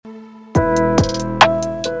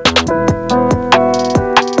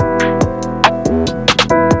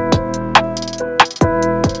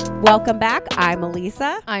Welcome back. I'm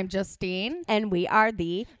Elisa. I'm Justine. And we are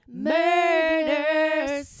the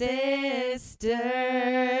Murder Sisters.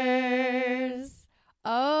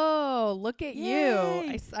 Oh, look at you.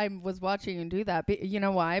 Yay. I was watching you do that. You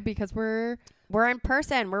know why? Because we're in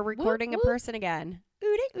person. We're recording in person again.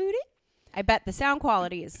 Oodie, oodie. I bet the sound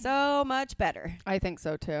quality is so much better. I think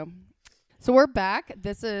so too. So we're back.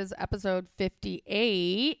 This is episode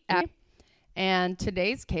 58. And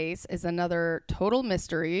today's case is another total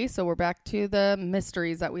mystery. So we're back to the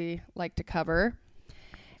mysteries that we like to cover.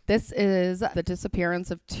 This is the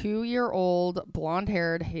disappearance of 2-year-old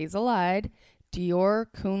blonde-haired, hazel-eyed DeOrr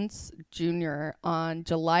Kunz Jr. on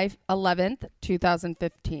July 11th,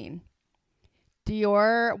 2015.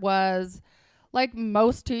 DeOrr was, like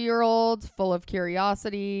most 2-year-olds, full of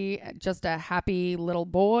curiosity, just a happy little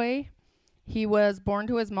boy. He was born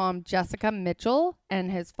to his mom, Jessica Mitchell,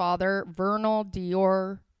 and his father, Vernal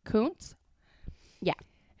DeOrr Kunz. Yeah.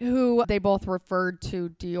 Who they both referred to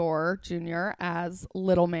DeOrr Jr. as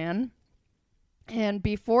Little Man. And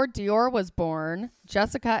before DeOrr was born,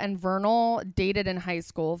 Jessica and Vernal dated in high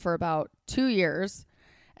school for about 2 years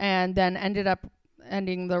and then ended up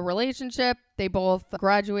ending the relationship. They both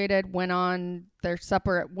graduated, went on their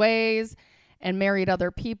separate ways, and married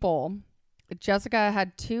other people. Jessica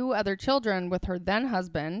had 2 other children with her then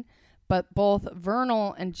husband, but both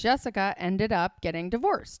Vernal and Jessica ended up getting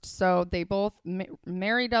divorced. So they both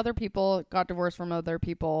married other people, got divorced from other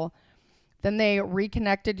people. Then they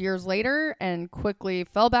reconnected years later and quickly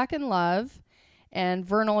fell back in love. And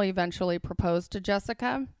Vernal eventually proposed to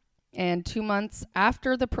Jessica. And 2 months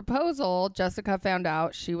after the proposal, Jessica found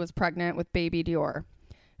out she was pregnant with baby DeOrr,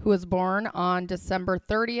 who was born on December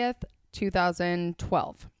 30th,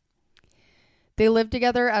 2012. They lived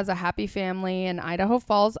together as a happy family in Idaho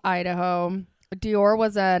Falls, Idaho. DeOrr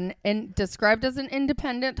was described as an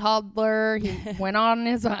independent toddler. He went on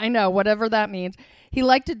his, I know, whatever that means. He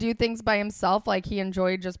liked to do things by himself, like he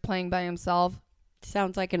enjoyed just playing by himself.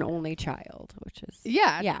 Sounds like an only child, which is...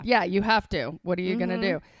 Yeah, you have to. What are you going to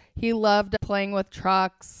do? He loved playing with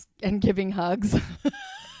trucks and giving hugs. A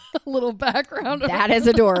little background. That is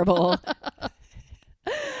adorable.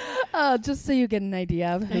 Just so you get an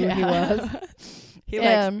idea of who he was. He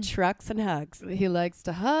likes trucks and hugs. He likes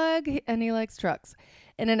to hug and he likes trucks.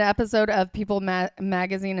 In an episode of People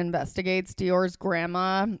Magazine Investigates, DeOrr's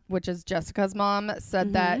grandma, which is Jessica's mom,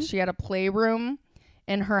 said that she had a playroom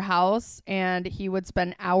in her house and he would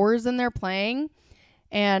spend hours in there playing.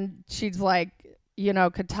 And she's like,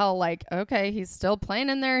 could tell like, okay, he's still playing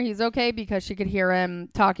in there. He's okay, because she could hear him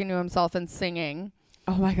talking to himself and singing.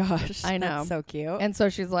 Oh my gosh. I know. That's so cute. And so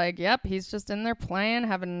she's like, yep, he's just in there playing,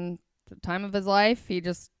 having the time of his life. He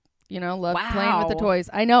just, loved playing with the toys.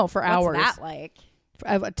 I know, for hours. What's that like?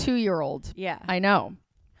 A 2-year-old. Yeah. I know.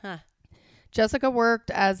 Huh. Jessica worked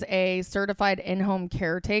as a certified in-home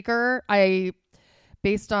caretaker.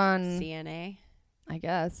 Based on... CNA? I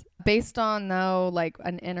guess. Based on, though, like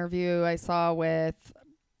an interview I saw with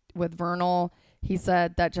Vernal, he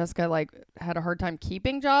said that Jessica had a hard time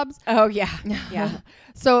keeping jobs. Oh yeah. Yeah.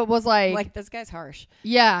 So it was like this guy's harsh.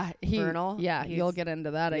 Yeah. Vernal. Yeah. You'll get into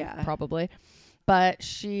that. Probably. But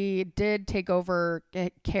she did take over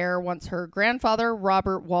care once her grandfather,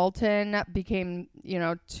 Robert Walton, became,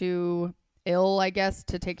 too ill, I guess,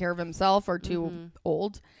 to take care of himself, or too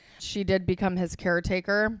old. She did become his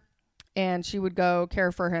caretaker, and she would go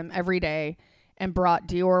care for him every day and brought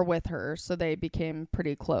DeOrr with her. So they became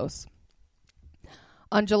pretty close.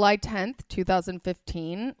 On July 10th,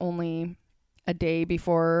 2015, only a day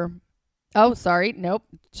before...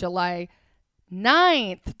 July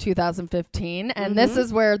 9th, 2015. And this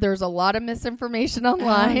is where there's a lot of misinformation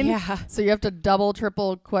online. Yeah. So you have to double,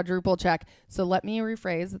 triple, quadruple check. So let me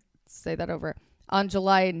rephrase, say that over. On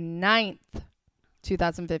July 9th,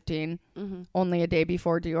 2015, only a day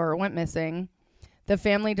before DeOrr went missing, the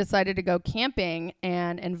family decided to go camping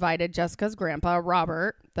and invited Jessica's grandpa,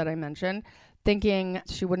 Robert, that I mentioned, thinking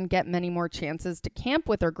she wouldn't get many more chances to camp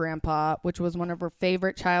with her grandpa, which was one of her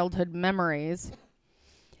favorite childhood memories.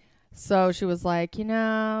 So she was like,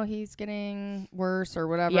 he's getting worse or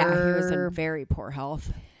whatever. Yeah, he was in very poor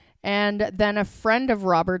health. And then a friend of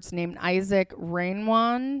Robert's named Isaac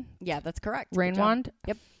Rainwand. Yeah, that's correct. Rainwand.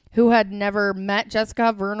 Yep. Who had never met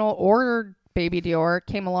Jessica, Vernal, or baby DeOrr,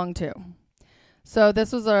 came along too. So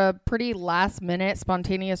this was a pretty last-minute,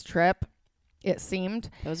 spontaneous trip, it seemed.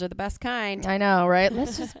 Those are the best kind. I know, right?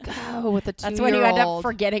 Let's just go with a 2-year-old. That's when you end up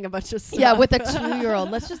forgetting a bunch of stuff. Yeah, with a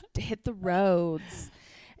 2-year-old. Let's just hit the roads.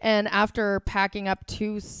 And after packing up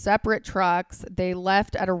 2 separate trucks, they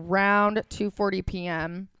left at around 2:40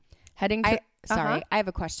 p.m., heading to... Sorry, I have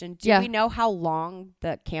a question. Do we know how long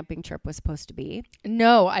the camping trip was supposed to be?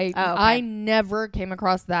 No, I never came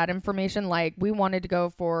across that information. Like, we wanted to go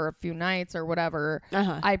for a few nights or whatever.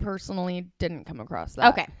 I personally didn't come across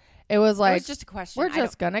that. Okay. It was like, it was just a question. We're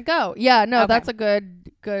just going to go. Yeah, no, that's a good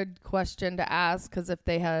question to ask, because if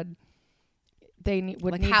they had,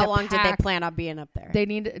 how long did they plan on being up there?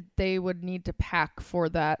 They would need to pack for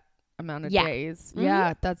that amount of days. Mm-hmm.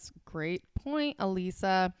 Yeah, that's a great point,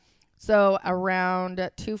 Elisa. So around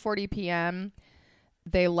 2:40 p.m.,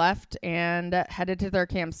 they left and headed to their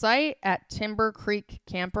campsite at Timber Creek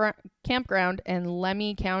Campground in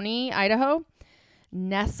Lemhi County, Idaho,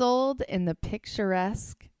 nestled in the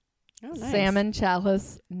picturesque Salmon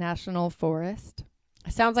Chalice National Forest.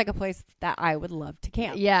 Sounds like a place that I would love to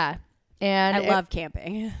camp. Yeah. And I love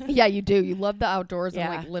camping. Yeah, you do. You love the outdoors and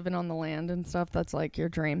like living on the land and stuff. That's like your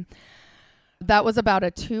dream. That was about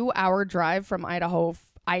a 2-hour drive from Idaho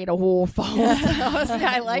Falls.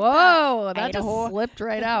 I like that. That just slipped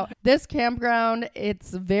right out. This campground,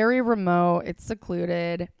 it's very remote. It's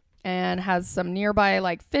secluded and has some nearby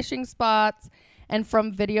like fishing spots. And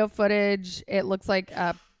from video footage, it looks like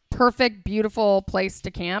a perfect, beautiful place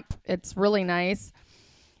to camp. It's really nice.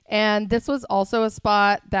 And this was also a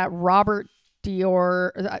spot that Robert,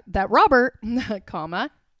 DeOrr's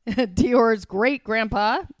great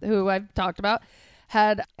grandpa, who I've talked about,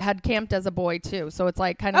 had camped as a boy too. So it's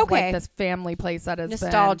like kind of like this family place that is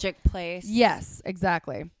nostalgic place. Yes,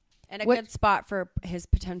 exactly. And a good spot for his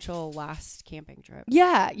potential last camping trip.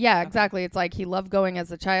 Yeah, exactly. It's like he loved going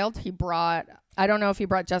as a child. I don't know if he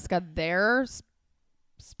brought Jessica there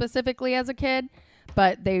specifically as a kid,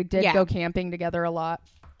 but they did go camping together a lot.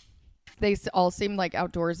 They all seemed like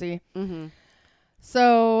outdoorsy. Mm-hmm.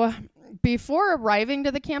 So before arriving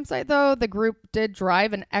to the campsite, though, the group did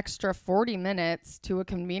drive an extra 40 minutes to a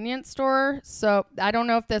convenience store. So I don't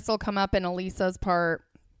know if this will come up in Elisa's part.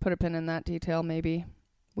 Put a pin in that detail, maybe.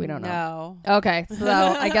 We don't know. No. Okay. So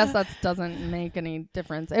I guess that doesn't make any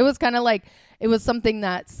difference. It was kind of like, it was something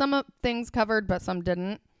that some of things covered, but some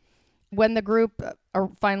didn't. When the group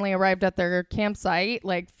finally arrived at their campsite,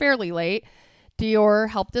 like fairly late, DeOrr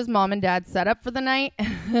helped his mom and dad set up for the night.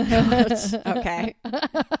 Okay.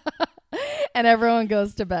 And everyone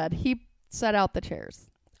goes to bed. He set out the chairs.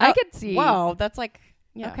 I could see. Whoa, that's like,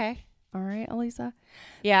 okay. All right, Elisa.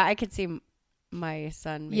 Yeah, I could see my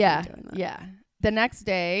son doing that. Yeah. The next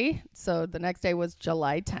day was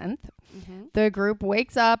July 10th. Mm-hmm. The group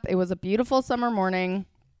wakes up. It was a beautiful summer morning.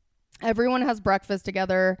 Everyone has breakfast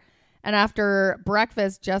together. And after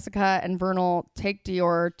breakfast, Jessica and Vernal take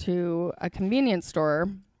DeOrr to a convenience store.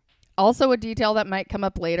 Also a detail that might come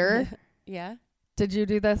up later. Yeah. Did you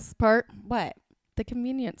do this part? What? The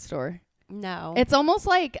convenience store. No. It's almost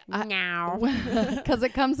like... No. Because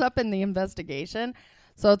it comes up in the investigation.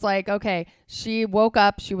 So it's like, okay, she woke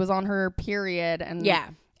up. She was on her period. And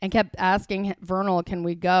kept asking Vernal, can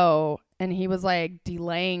we go? And he was like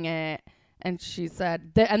delaying it. And she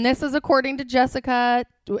said, and this is according to Jessica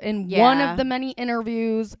in one of the many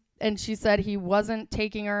interviews. And she said he wasn't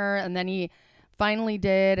taking her. And then he finally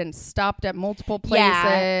did and stopped at multiple places.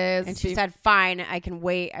 Yeah. And she said, fine, I can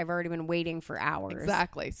wait. I've already been waiting for hours.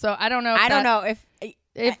 Exactly. So I don't know.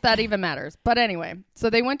 If that even matters. But anyway, so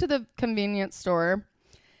they went to the convenience store.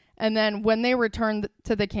 And then when they returned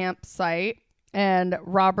to the campsite and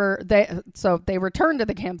they returned to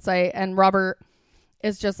the campsite and Robert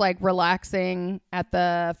is just like relaxing at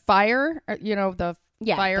the fire, the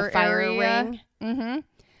fire area. Ring. Mm-hmm.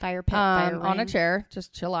 Fire pit, fire ring. On a chair,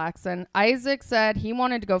 just chillaxing. Isaac said he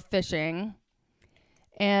wanted to go fishing.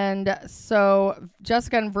 And so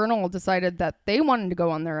Jessica and Vernal decided that they wanted to go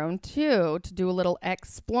on their own too, to do a little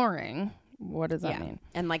exploring. What does that mean?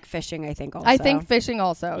 And like fishing, I think also. I think fishing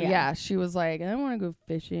also. Yeah. She was like, I want to go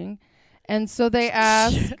fishing. And so they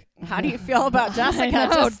asked, how do you feel about Jessica?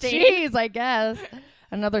 Jeez, I guess.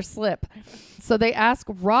 Another slip. So they ask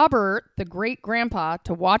Robert, the great grandpa,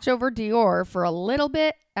 to watch over DeOrr for a little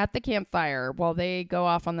bit at the campfire while they go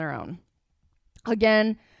off on their own.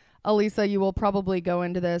 Again, Elisa, you will probably go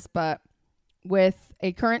into this, but with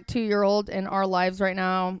a current 2-year-old in our lives right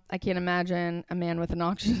now, I can't imagine a man with an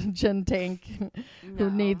oxygen tank who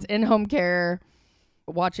needs in-home care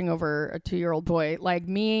watching over a 2-year-old boy. Like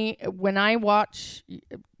me, when I watch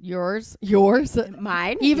yours,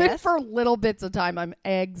 mine, even for little bits of time, I'm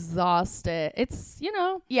exhausted. It's, they're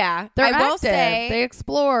I will active. Say, they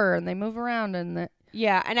explore and they move around and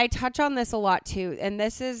and I touch on this a lot too. And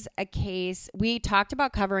this is a case we talked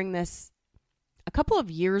about covering this a couple of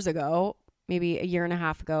years ago, maybe a year and a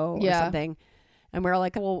half ago or something. And we were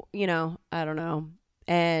like, well, I don't know.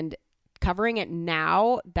 And covering it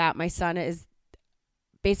now that my son is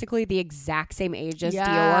basically the exact same age as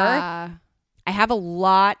DeOrr. I have a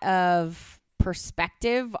lot of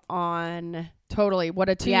perspective on totally what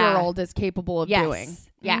a 2-year-old is capable of doing.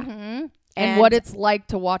 Yeah. Mm-hmm. And what it's like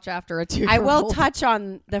to watch after a 2-year-old. I will touch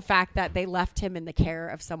on the fact that they left him in the care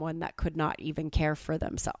of someone that could not even care for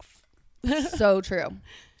themselves. So true.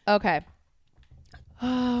 Okay.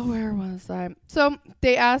 Where was I? So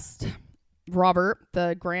they asked Robert,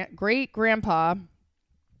 the great grandpa,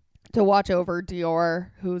 to watch over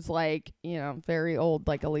DeOrr, who's like, very old,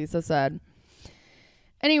 like Elisa said.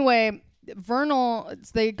 Anyway,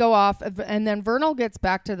 they go off, and then Vernal gets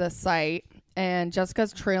back to the site, and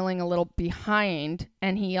Jessica's trailing a little behind,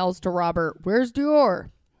 and he yells to Robert, "Where's DeOrr?"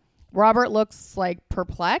 Robert looks like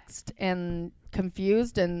perplexed and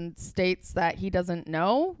confused and states that he doesn't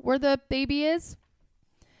know where the baby is.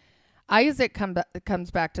 Isaac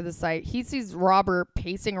comes back to the site. He sees Robert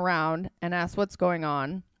pacing around and asks what's going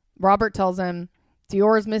on. Robert tells him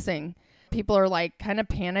DeOrr is missing. People are like kind of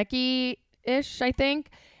panicky-ish, I think,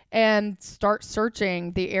 and start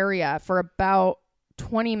searching the area for about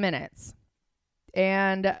 20 minutes.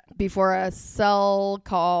 And before a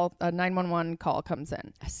 911 call comes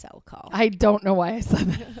in. A cell call. I don't know why I said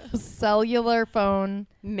that. Cellular phone.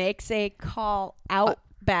 Makes a call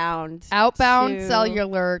outbound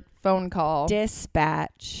cellular phone call.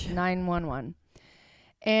 Dispatch. 911.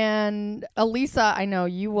 And Elisa, I know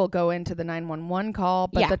you will go into the 911 call,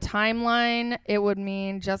 but the timeline, it would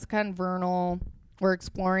mean Jessica and Vernal were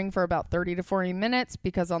exploring for about 30 to 40 minutes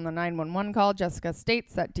because on the 911 call, Jessica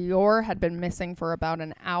states that DeOrr had been missing for about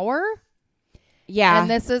an hour. Yeah. And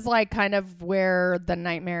this is like kind of where the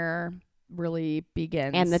nightmare really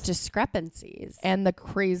begins. And the discrepancies. And the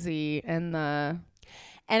crazy and the...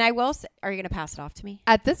 And I will say, are you going to pass it off to me?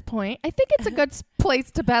 At this point, I think it's a good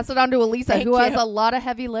place to pass it on to Elisa, who has a lot of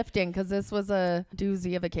heavy lifting because this was a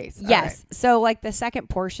doozy of a case. Yes. Right. So like the second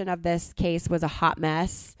portion of this case was a hot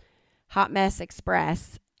mess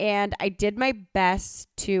express. And I did my best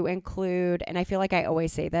to include, and I feel like I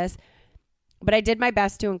always say this, but I did my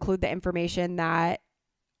best to include the information that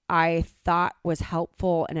I thought was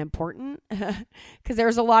helpful and important because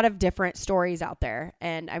there's a lot of different stories out there.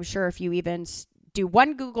 And I'm sure if you even do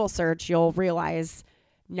one Google search, you'll realize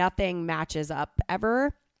nothing matches up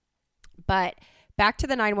ever. But back to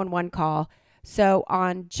the 911 call. So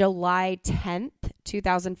on July 10th,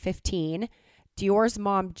 2015, DeOrr's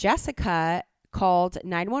mom, Jessica, called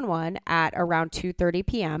 911 at around 2:30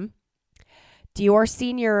 p.m. DeOrr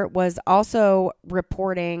Sr. was also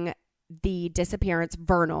reporting the disappearance.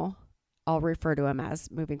 Vernal, I'll refer to him as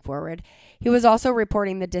moving forward. He was also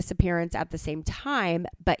reporting the disappearance at the same time,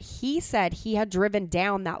 but he said he had driven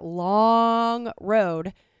down that long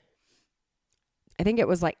road. I think it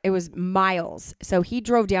was miles. So he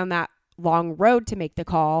drove down that long road to make the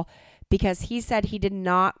call because he said he did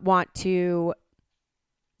not want to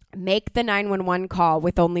make the 911 call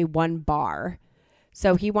with only one bar.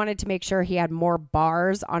 So he wanted to make sure he had more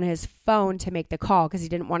bars on his phone to make the call because he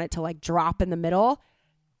didn't want it to like drop in the middle.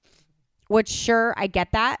 Which, sure, I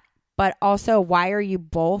get that. But also, why are you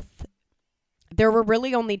both? There were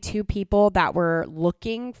really only two people that were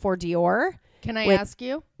looking for DeOrr. Can I ask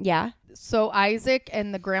you? Yeah. So Isaac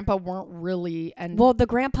and the grandpa weren't really. Well, the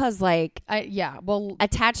grandpa's like,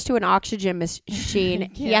 attached to an oxygen machine.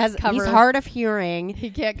 He's hard of hearing.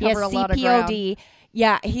 He can't cover a lot of ground.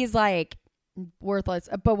 Yeah, he's like worthless.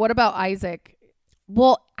 But what about Isaac?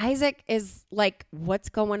 Well, Isaac is like, what's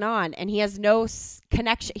going on? And he has no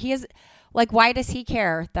connection. He is like, why does he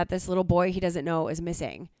care that this little boy he doesn't know is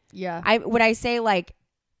missing? Yeah. Would I say like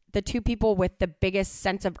the two people with the biggest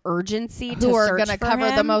sense of urgency who are going to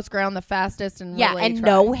cover the most ground the fastest and really and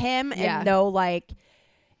know him and know like,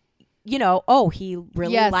 he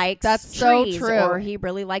really likes that's trees, so true. Or he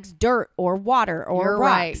really likes dirt or water or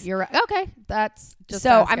rocks. You're right. Okay. That's just so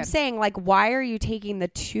asking. I'm saying like, why are you taking the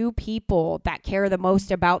two people that care the most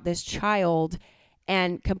about this child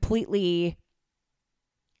and completely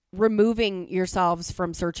removing yourselves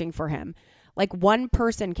from searching for him? Like one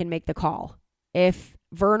person can make the call. If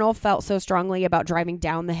Vernal felt so strongly about driving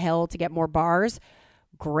down the hill to get more bars,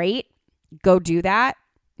 great, go do that.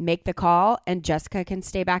 Make the call and Jessica can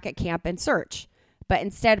stay back at camp and search. But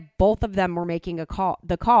instead, both of them were making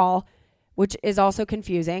the call, which is also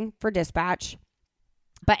confusing for dispatch.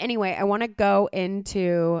 But anyway, I want to go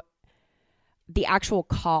into the actual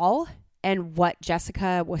call and what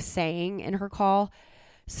Jessica was saying in her call.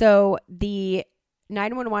 So the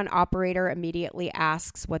 911 operator immediately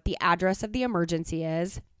asks what the address of the emergency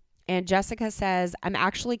is. And Jessica says, I'm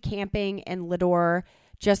actually camping in DeOrr,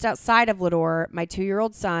 just outside of DeOrr, my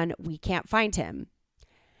 2-year-old son, we can't find him.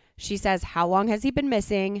 She says, how long has he been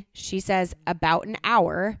missing? She says, about an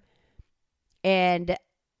hour. And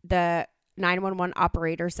the 911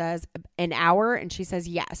 operator says, an hour? And she says,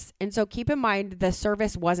 yes. And so keep in mind, the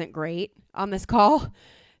service wasn't great on this call.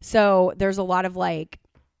 So there's a lot of like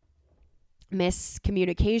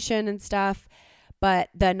miscommunication and stuff. But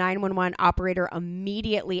the 911 operator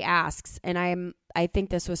immediately asks, and I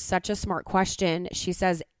think this was such a smart question. She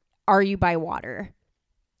says, are you by water?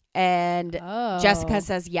 And Jessica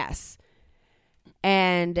says yes.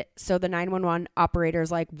 And so the 911 operator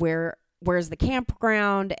is like, where's the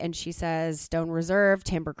campground? And she says, Stone Reserve,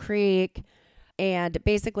 Timber Creek. And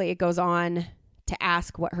basically it goes on to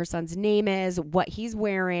ask what her son's name is, what he's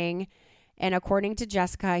wearing. And according to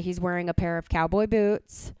Jessica, he's wearing a pair of cowboy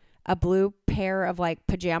boots, a blue pair of like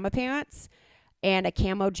pajama pants, and a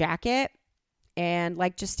camo jacket. And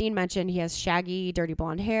like Justine mentioned, he has shaggy, dirty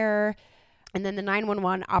blonde hair. And then the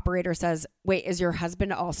 911 operator says, wait, is your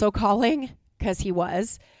husband also calling? Because he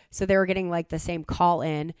was. So they were getting like the same call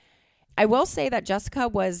in. I will say that Jessica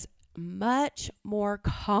was much more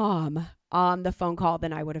calm on the phone call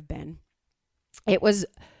than I would have been. It was,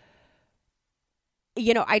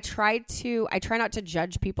 I try not to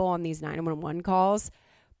judge people on these 911 calls,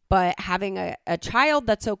 but having a child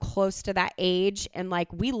that's so close to that age, and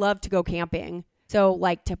like, we love to go camping. So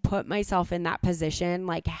like, to put myself in that position,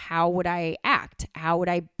 like, how would I act? How would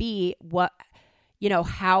I be?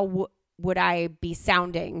 How would I be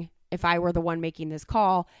sounding if I were the one making this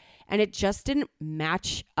call? And it just didn't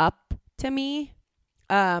match up to me.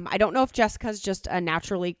 I don't know if Jessica's just a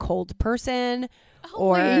naturally cold person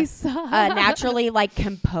or a naturally like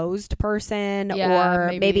composed person,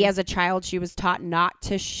 or maybe as a child she was taught not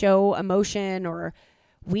to show emotion or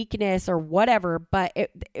weakness or whatever. But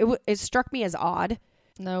it struck me as odd.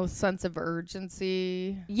 No sense of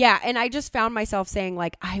urgency. Yeah, and I just found myself saying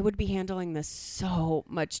like, I would be handling this so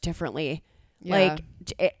much differently. Yeah. Like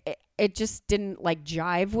it just didn't like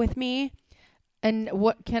jive with me. And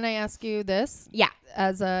what, can I ask you this? Yeah.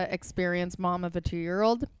 As a experienced mom of a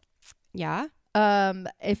 2-year-old. Yeah.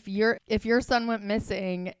 If your son went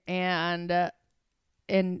missing and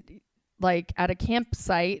in like at a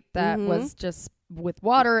campsite that was just with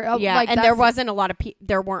water. Yeah. Like, and there weren't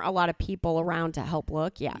a lot of people around to help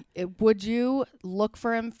look. Yeah. Would you look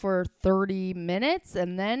for him for 30 minutes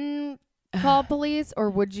and then call police, or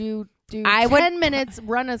would you do 10 minutes,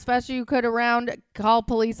 run as fast as you could around, call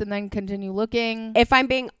police, and then continue looking? If I'm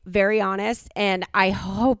being very honest, and I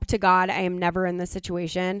hope to God I am never in this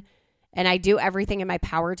situation, and I do everything in my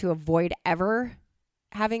power to avoid ever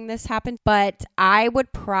having this happen, but it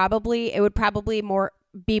would probably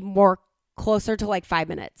be more closer to like 5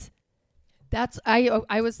 minutes. That's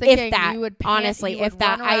I was thinking if that, you would honestly, if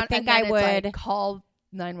that, I think I would like call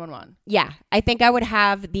 911. Yeah, I think I would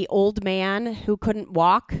have the old man who couldn't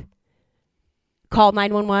walk call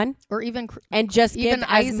 911, or even and just even give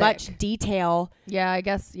Isaac. as much detail. Yeah, I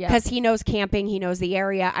guess. Yeah, because he knows camping, he knows the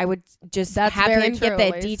area. I would just have him give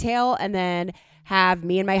the detail, and then have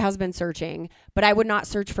me and my husband searching. But I would not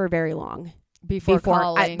search for very long before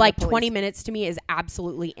calling. Like 20 minutes to me is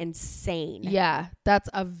absolutely insane. Yeah, that's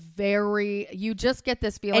you just get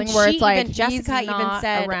this feeling and where it's like Jessica even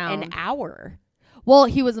said around. an hour. Well,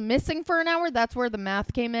 he was missing for an hour. That's where the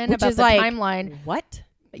math came in, which about is the like, timeline. What?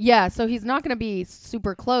 Yeah, so he's not going to be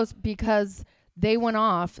super close because they went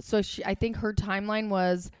off. So I think her timeline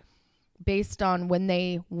was based on when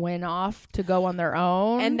they went off to go on their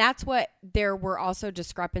own. And that's what, there were also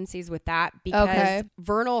discrepancies with that, because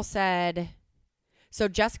Vernal said, so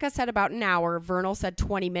Jessica said about an hour, Vernal said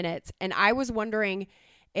 20 minutes. And I was wondering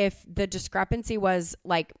if the discrepancy was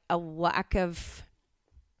like a lack of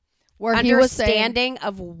understanding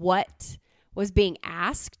of what was being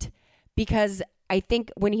asked, because I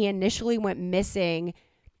think when he initially went missing,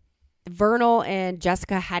 Vernal and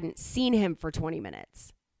Jessica hadn't seen him for 20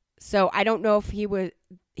 minutes. So I don't know if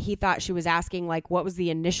he thought she was asking like, what was the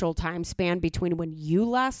initial time span between when you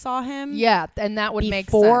last saw him? Yeah, and that would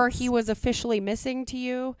make sense. Before he was officially missing to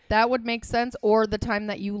you? That would make sense. Or the time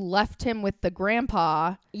that you left him with the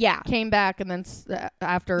grandpa. Yeah. Came back and then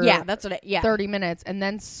after 30 minutes and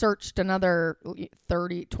then searched another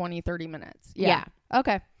 30 minutes. Yeah.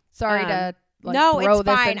 Okay. Sorry to throw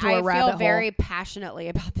this into a rabbit hole. I feel very passionately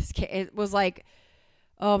about this case. It was like,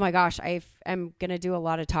 oh my gosh, I'm going to do a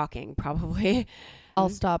lot of talking probably. I'll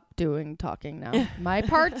stop doing talking now. My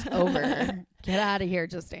part's over. Get out of here,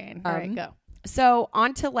 Justine. All right, go. So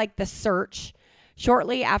on to like the search.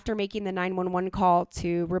 Shortly after making the 911 call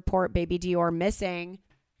to report baby DeOrr missing,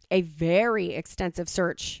 a very extensive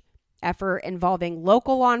search effort involving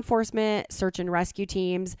local law enforcement, search and rescue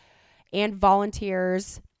teams, and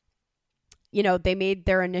volunteers they made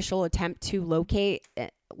their initial attempt to locate,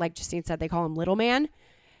 like Justine said, they call him Little Man.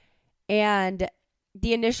 And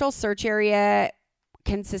the initial search area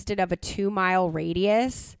consisted of a 2-mile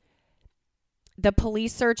radius. The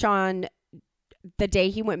police search on the day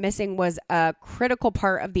he went missing was a critical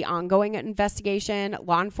part of the ongoing investigation.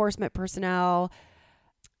 Law enforcement personnel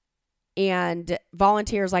and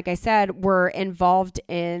volunteers, like I said, were involved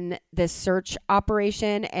in this search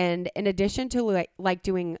operation. And in addition to like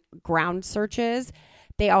doing ground searches,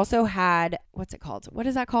 they also had, what's it called? What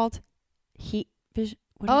is that called? Heat vision.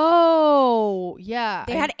 Oh, yeah.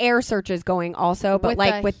 They had air searches going also, but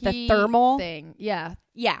with the thermal thing. Yeah.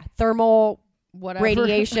 Yeah. Thermal whatever.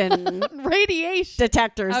 Radiation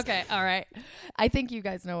detectors. Okay. All right. I think you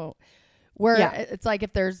guys know where it's like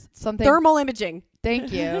if there's something. Thermal imaging.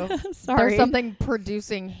 Thank you. Sorry. There's something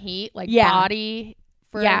producing heat, like body,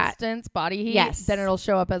 for instance, body heat. Yes. Then it'll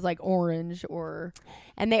show up as like orange or.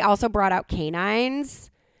 And they also brought out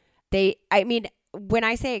canines. When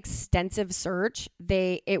I say extensive search,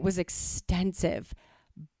 it was extensive.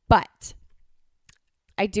 But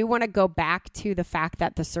I do want to go back to the fact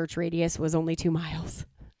that the search radius was only 2 miles.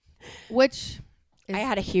 Which I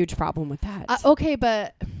had a huge problem with that. Okay,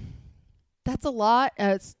 but that's a lot.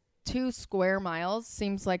 It's 2 square miles.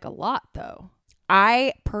 Seems like a lot, though.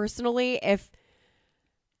 I personally, I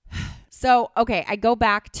go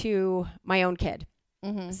back to my own kid.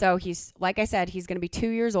 Mm-hmm. So he's, like I said, he's going to be 2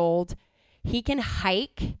 years old. He can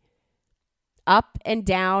hike up and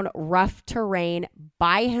down rough terrain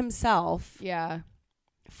by himself. Yeah.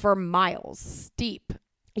 For miles. Steep.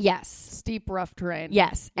 Yes. Steep, rough terrain.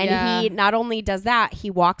 Yes. And he not only does that, he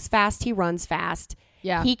walks fast, he runs fast.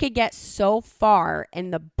 Yeah. He could get so far in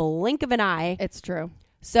the blink of an eye. It's true.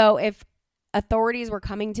 So if authorities were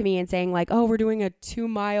coming to me and saying like, oh, we're doing a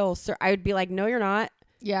 2-mile, I would be like, no, you're not.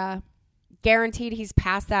 Yeah. Guaranteed he's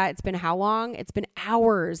past that. It's been how long? It's been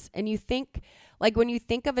hours. And you think, like when you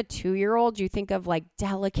think of a 2-year-old, you think of like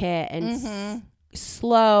delicate and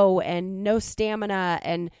slow and no stamina,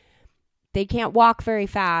 and they can't walk very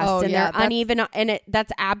fast, and they're uneven. And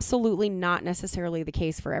that's absolutely not necessarily the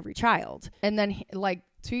case for every child. And then like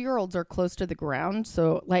 2-year-olds are close to the ground.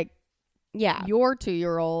 So like, your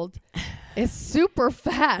 2-year-old is super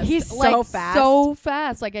fast. He's so fast. So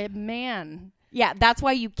fast. Like a man. Yeah, that's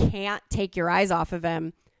why you can't take your eyes off of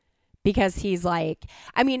him, because he's like,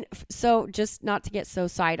 so just not to get so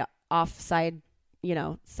sidetracked.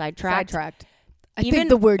 I think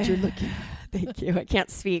the word you're looking for. Thank you. I can't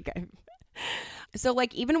speak. So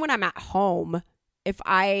like even when I'm at home, if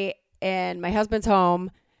I and my husband's home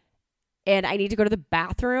and I need to go to the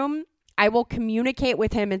bathroom, I will communicate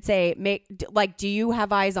with him and say, do you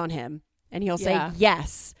have eyes on him? And he'll say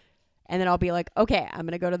yes. And then I'll be like, okay, I'm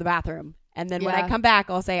going to go to the bathroom. And then when I come back,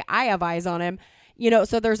 I'll say, I have eyes on him.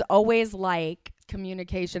 So there's always like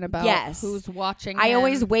communication about who's watching him. I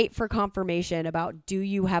always wait for confirmation about, do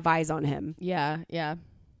you have eyes on him? Yeah, yeah.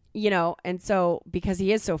 And so because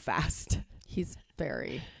he is so fast. He's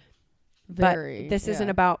very. But this isn't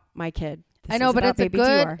about my kid. I know, but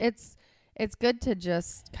it's it's good to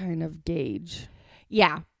just kind of gauge.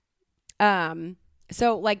 Yeah.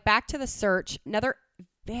 So like back to the search, another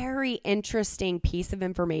very interesting piece of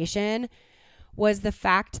information was the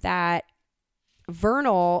fact that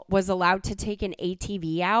Vernal was allowed to take an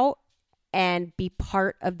ATV out and be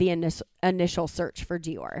part of the initial search for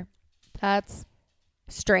DeOrr. That's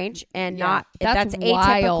strange and that's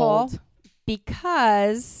atypical wild.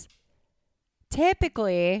 Because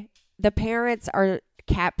typically the parents are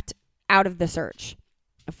kept out of the search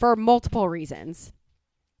for multiple reasons.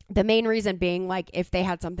 The main reason being like if they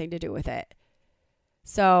had something to do with it.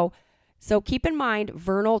 So keep in mind,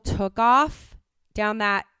 Vernal took off down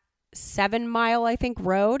that 7-mile, I think,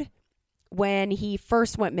 road when he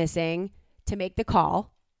first went missing to make the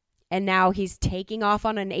call. And now he's taking off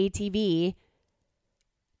on an ATV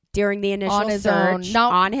during the initial search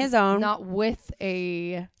on his own. Not with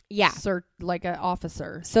a search, like an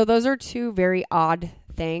officer. So those are two very odd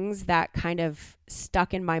things that kind of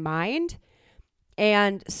stuck in my mind.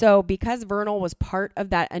 And so because Vernal was part of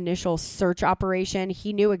that initial search operation,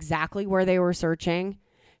 he knew exactly where they were searching.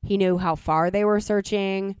 He knew how far they were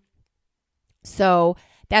searching. So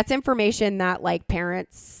that's information that like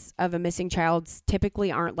parents of a missing child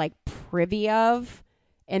typically aren't like privy of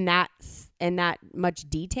in that much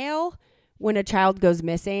detail when a child goes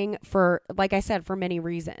missing for, like I said, for many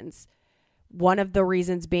reasons. One of the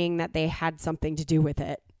reasons being that they had something to do with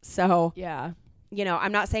it. So,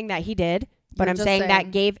 I'm not saying that he did. But I'm saying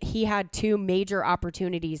that he had 2 major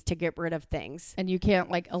opportunities to get rid of things. And you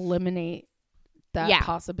can't like eliminate that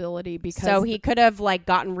possibility because so he could have like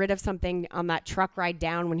gotten rid of something on that truck ride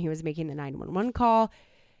down when he was making the 911 call,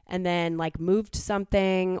 and then like moved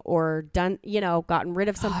something or done, gotten rid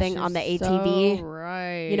of something on the ATV. So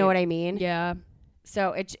right. You know what I mean? Yeah.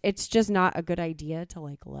 So it's just not a good idea to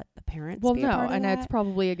like let the parents. Well, be a no, part of and that. it's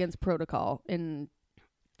probably against protocol in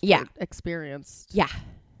experienced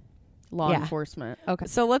law enforcement. Okay.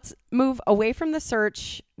 So let's move away from the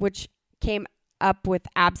search, which came up with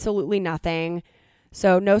absolutely nothing.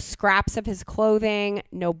 So no scraps of his clothing,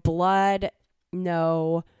 no blood,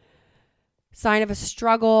 no sign of a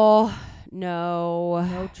struggle,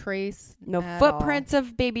 no trace, no footprints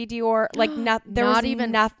of baby DeOrr. Like there was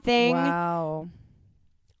even nothing. Wow.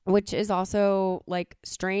 Which is also like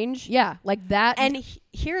strange. Yeah, like that. And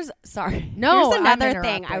here's another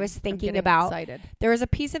thing I was thinking about. Excited. There was a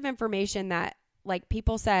piece of information that like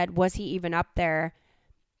people said, was he even up there?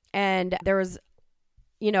 And there was,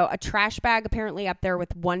 a trash bag apparently up there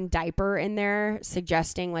with one diaper in there,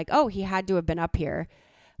 suggesting like, oh, he had to have been up here.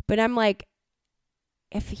 But I'm like,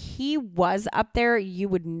 if he was up there, you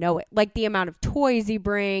would know it. Like the amount of toys he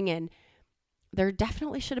bring, and there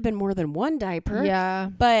definitely should have been more than one diaper. Yeah.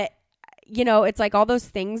 But, it's like all those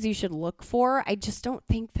things you should look for. I just don't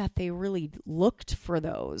think that they really looked for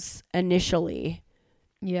those initially.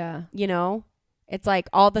 Yeah. It's like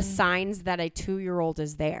all the signs that a 2-year-old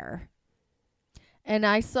is there. And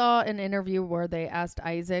I saw an interview where they asked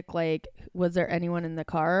Isaac, like, was there anyone in the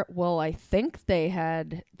car? Well, I think they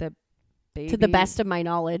had the baby. To the best of my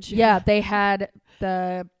knowledge. Yeah, they had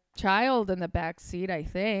the child in the back seat, I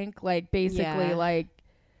think. Like, basically, like,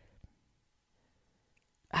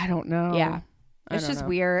 I don't know. Yeah. It's just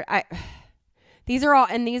weird. These are all,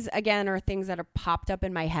 and these, again, are things that are popped up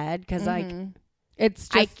in my head because, like, it's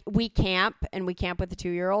just, we camp with a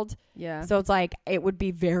 2-year-old. Yeah. So it's like, it would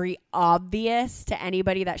be very obvious to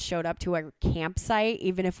anybody that showed up to a campsite,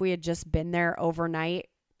 even if we had just been there overnight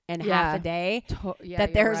and half a day,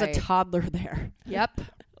 that there's a toddler there. Yep.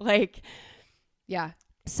 Like, yeah.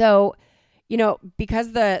 So,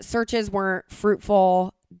 because the searches weren't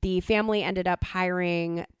fruitful, the family ended up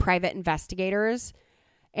hiring private investigators,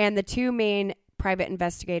 and the 2 main private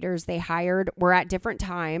investigators they hired were at different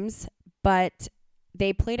times, but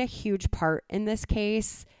they played a huge part in this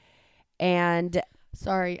case. And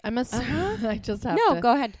sorry, I must. I just have no. to.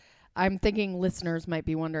 Go ahead. I'm thinking listeners might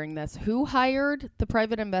be wondering this: who hired the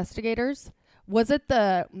private investigators? Was it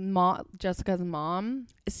the Jessica's mom?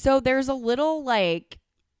 So there's a little like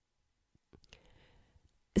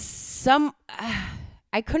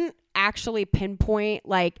I couldn't actually pinpoint,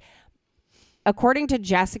 like, according to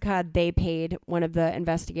Jessica, they paid one of the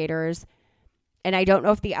investigators. And I don't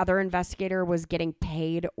know if the other investigator was getting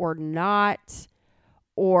paid or not.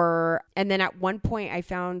 And then at one point I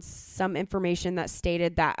found some information that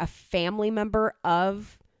stated that a family member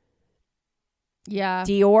of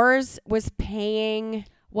DeOrr's was paying.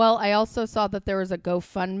 Well, I also saw that there was a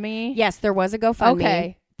GoFundMe. Yes, there was a GoFundMe.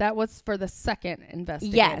 Okay. That was for the second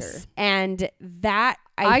investigator. Yes. And that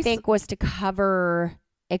I think was to cover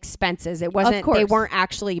expenses. It wasn't, they weren't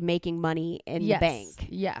actually making money in the bank.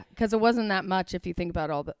 Yeah. Because it wasn't that much if you think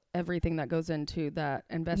about everything that goes into that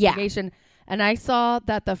investigation. Yeah. And I saw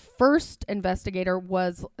that the first investigator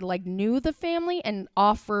was like knew the family and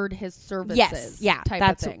offered his services. Yes. Yeah. Type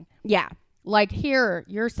of thing. Yeah. Like, here,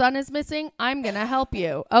 your son is missing. I'm going to help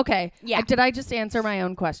you. Okay. Yeah. Did I just answer my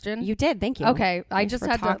own question? You did. Thank you. Okay. I just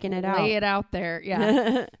had to lay it out there.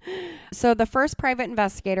 Yeah. So the first private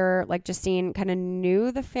investigator, like Justine, kind of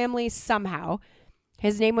knew the family somehow.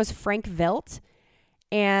 His name was Frank Vilt.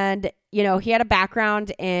 And, he had a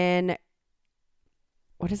background in,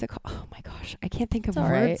 what is it called? Oh, my gosh. I can't think of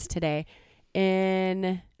words today.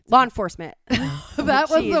 In law enforcement. That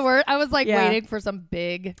was the word. I was like waiting for some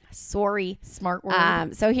big, smart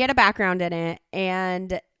word. So he had a background in it,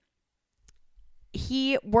 and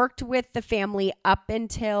he worked with the family up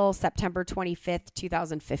until September 25th,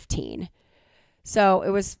 2015. So it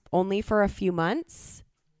was only for a few months.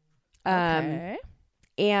 Okay.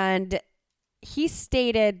 And he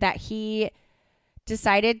stated that he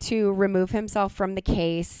decided to remove himself from the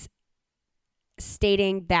case,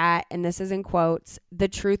 stating that, and this is in quotes, the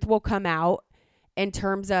truth will come out in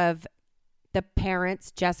terms of the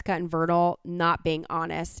parents, Jessica and Vernal, not being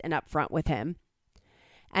honest and upfront with him.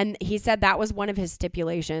 And he said that was one of his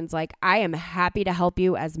stipulations. Like, I am happy to help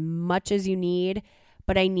you as much as you need,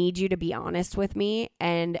 but I need you to be honest with me.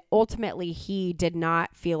 And ultimately, he did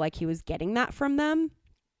not feel like he was getting that from them.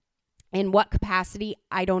 In what capacity,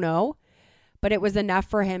 I don't know. But it was enough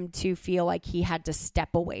for him to feel like he had to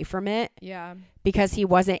step away from it. Yeah. Because he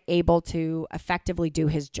wasn't able to effectively do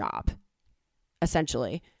his job,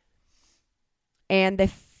 essentially. And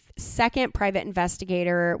the second private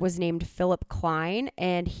investigator was named Philip Klein,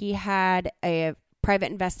 and he had a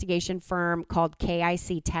private investigation firm called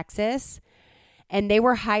KIC Texas. And they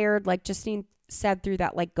were hired, like Justine said, through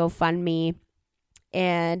that like GoFundMe.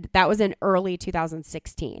 And that was in early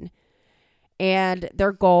 2016. And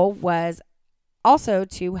their goal was also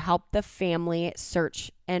to help the family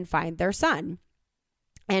search and find their son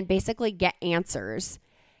and basically get answers.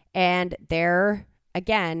 And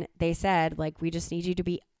again, they said, like, we just need you to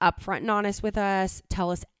be upfront and honest with us.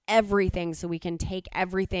 Tell us everything so we can take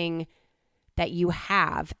everything that you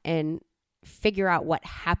have and figure out what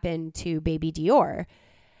happened to baby DeOrr.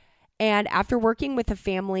 And after working with the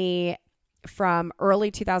family from early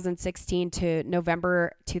 2016 to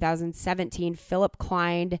November 2017, Philip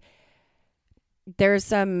Klein, there's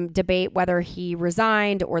some debate whether he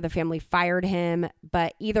resigned or the family fired him,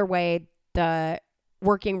 but either way, the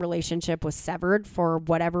working relationship was severed for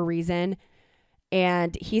whatever reason.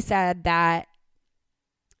 And he said that,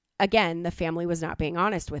 again, the family was not being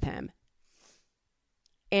honest with him.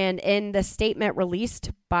 And in the statement released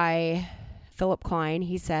by Philip Klein,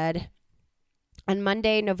 he said, on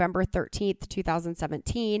Monday, November 13th,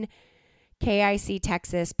 2017, KIC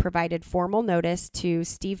Texas provided formal notice to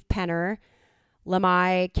Steve Penner,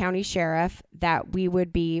 Lemhi County Sheriff, that we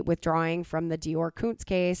would be withdrawing from the DeOrr Kunz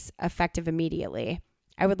case effective immediately.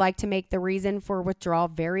 I would like to make the reason for withdrawal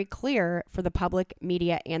very clear for the public,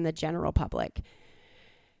 media, and the general public.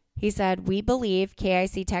 He said, we believe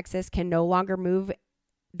KIC Texas can no longer move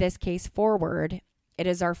this case forward. It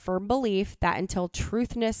is our firm belief that until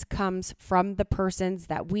truthness comes from the persons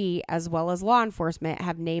that we, as well as law enforcement,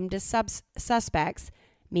 have named as suspects,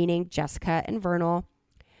 meaning Jessica and Vernal,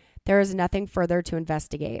 there is nothing further to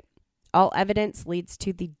investigate. All evidence leads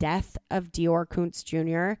to the death of DeOrr Kunz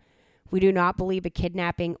Jr. We do not believe a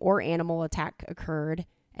kidnapping or animal attack occurred,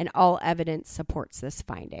 and all evidence supports this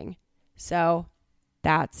finding. So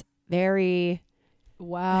that's very...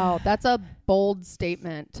 Wow, that's a bold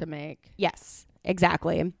statement to make. Yes,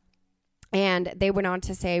 exactly. And they went on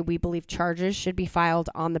to say, we believe charges should be filed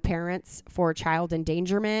on the parents for child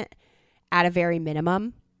endangerment at a very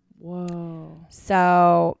minimum. Whoa.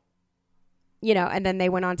 So, and then they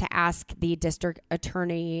went on to ask the district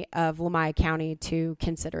attorney of Lemhi County to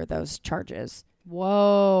consider those charges.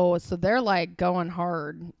 Whoa. So they're like going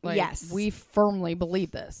hard. Like, yes. We firmly believe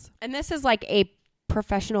this. And this is like a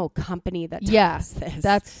professional company that does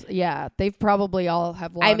this. They've probably all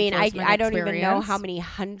have law I mean, I don't experience. even know how many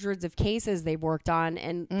hundreds of cases they've worked on.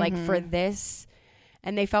 And like for this,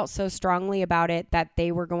 and they felt so strongly about it that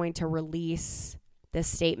they were going to release this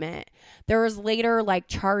statement. There was later like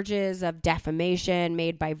charges of defamation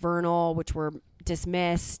made by Vernal, which were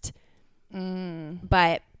dismissed.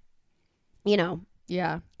 But,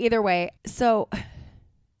 Yeah. Either way. So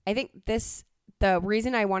I think the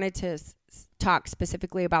reason I wanted to talk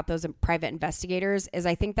specifically about those private investigators is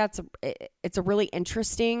I think it's a really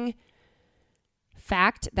interesting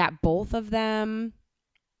fact that both of them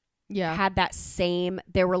had that same,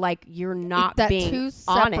 they were like, you're not being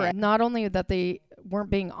honest. Not only that they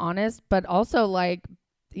weren't being honest, but also like,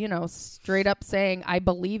 straight up saying, I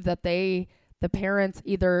believe that the parents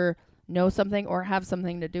either know something or have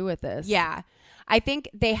something to do with this. Yeah. I think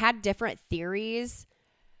they had different theories.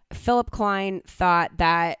 Philip Klein thought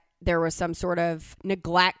that there was some sort of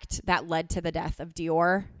neglect that led to the death of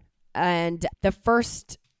DeOrr. And the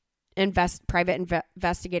first private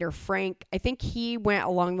investigator, Frank, I think he went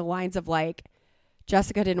along the lines of like,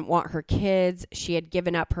 Jessica didn't want her kids. She had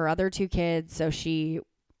given up her other two kids. So she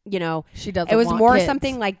doesn't it was want more kids.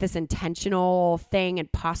 Something like this intentional thing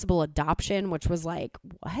and possible adoption, which was like,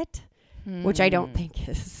 what? Which I don't think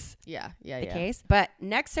is the case. But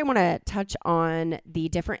next I want to touch on the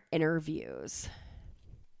different interviews.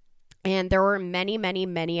 And there were many, many,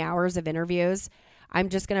 many hours of interviews. I'm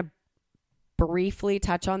just going to briefly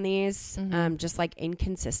touch on these, just like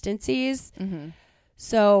inconsistencies.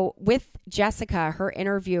 So with Jessica, her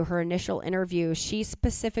initial interview, she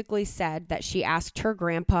specifically said that she asked her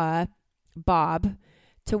grandpa, Bob,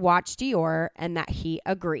 to watch DeOrr and that he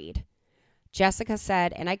agreed. Jessica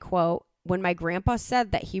said, and I quote, when my grandpa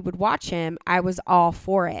said that he would watch him, I was all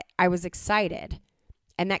for it. I was excited.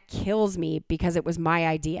 And that kills me because it was my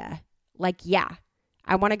idea. Like, yeah,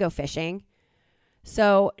 I want to go fishing.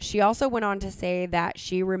 So she also went on to say that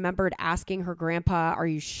she remembered asking her grandpa, are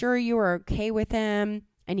you sure you are okay with him?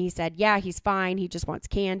 And he said, yeah, he's fine. He just wants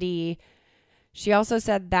candy. She also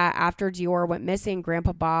said that after DeOrr went missing,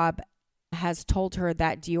 Grandpa Bob has told her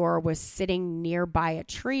that DeOrr was sitting nearby a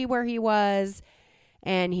tree where he was,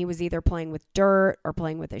 and he was either playing with dirt or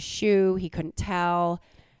playing with a shoe. He couldn't tell.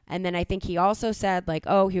 And then I think he also said like,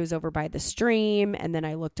 oh, he was over by the stream. And then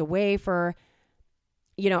I looked away for,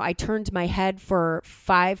 I turned my head for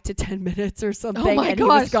 5 to 10 minutes or something. Oh my and gosh.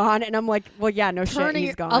 He was gone. And I'm like, well, yeah, no shit,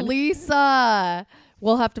 he's gone. Elisa.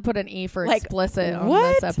 We'll have to put an E for Like, explicit on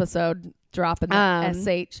what? this episode. Dropping the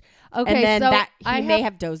SH. Okay, and then so that he may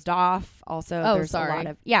have dozed off. Also, Oh, there's sorry. a lot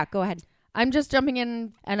of go ahead. I'm just jumping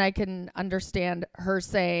in, and I can understand her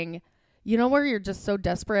saying, where you're just so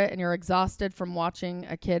desperate and you're exhausted from watching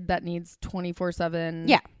a kid that needs 24/7.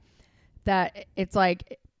 Yeah, that it's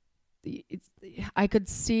like, I could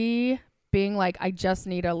see being like, I just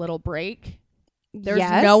need a little break. There's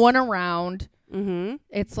no one around. Mm-hmm.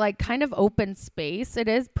 It's like kind of open space. It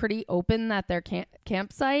is pretty open, that their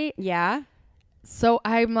campsite. Yeah. So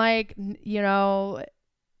I'm like,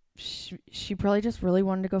 she probably just really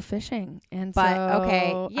wanted to go fishing. And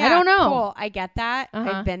okay. Yeah, I don't know. Cool. I get that.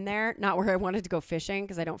 I've been there. Not where I wanted to go fishing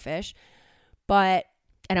because I don't fish. But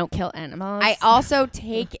I don't kill animals. I also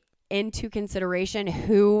take into consideration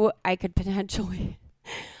who I could potentially...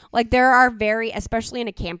 Like there are especially in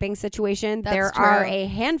a camping situation, there are a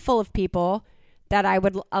handful of people that I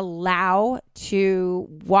would allow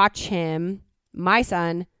to watch my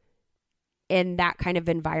son, in that kind of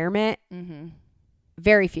environment. Mm-hmm.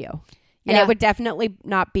 Very few. And it would definitely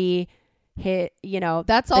not be that's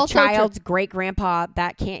the also child's great grandpa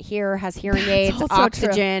that can't hear, has hearing aids,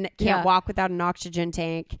 oxygen, can't walk without an oxygen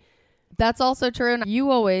tank. That's also true. And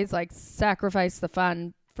you always like sacrifice the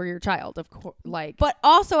fun for your child, of course. But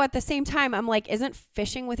also at the same time, I'm like, isn't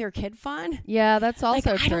fishing with your kid fun? Yeah, that's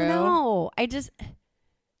also true. I don't know.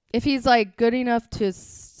 If he's like good enough to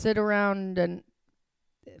sit around and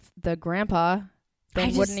the grandpa,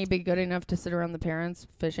 then wouldn't he be good enough to sit around the parents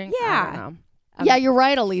fishing? Yeah. I don't know. Yeah, you're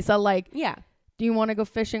right, Elisa. Like, yeah. Do you want to go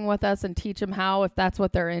fishing with us and teach them how, if that's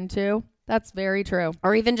what they're into? That's very true.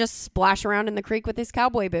 Or even just splash around in the creek with his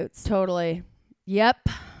cowboy boots. Totally. Yep.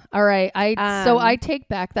 All right. So I take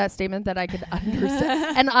back that statement that I could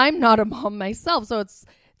understand. And I'm not a mom myself, so it's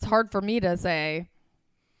hard for me to say,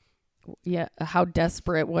 yeah, how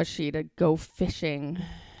desperate was she to go fishing?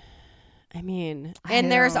 I mean,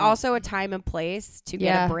 and there's also a time and place to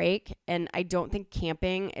get a break, and I don't think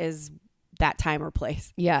camping is that time or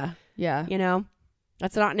place. Yeah. Yeah.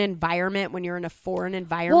 That's not an environment when you're in a foreign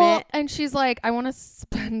environment. Well, and she's like, I want to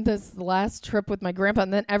spend this last trip with my grandpa.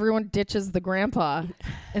 And then everyone ditches the grandpa.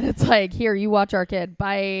 And it's like, here, you watch our kid.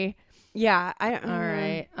 Bye. Yeah. All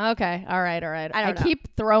right. Okay. All right. I know.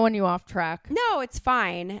 keep throwing you off track. No, it's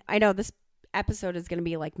fine. I know this episode is going to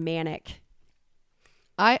be like manic.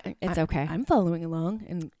 It's okay. I'm following along,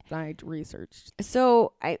 and I researched.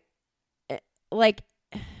 So I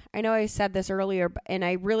know I said this earlier, and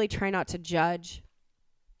I really try not to judge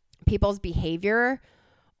people's behavior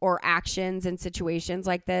or actions in situations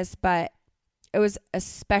like this, but it was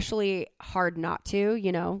especially hard not to,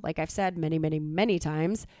 like I've said many, many, many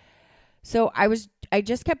times. So I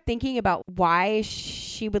just kept thinking about why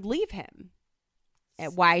she would leave him,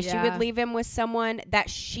 and why she would leave him with someone that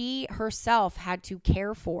she herself had to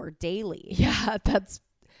care for daily. Yeah, that's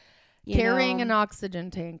carrying an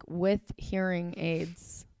oxygen tank with hearing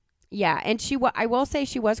aids. Yeah, and I will say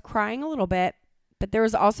she was crying a little bit. But there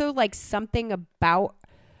was also like something about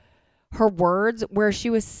her words where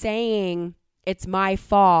she was saying it's my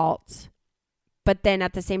fault. But then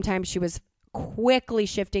at the same time, she was quickly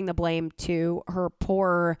shifting the blame to her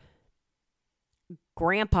poor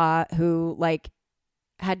grandpa who like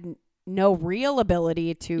had no real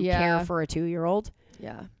ability to care for a 2-year-old.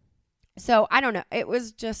 Yeah. So I don't know. It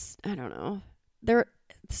was just, I don't know. There's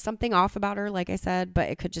something off about her, like I said, but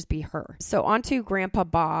it could just be her. So on to Grandpa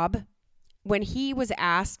Bob. When he was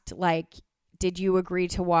asked, like, did you agree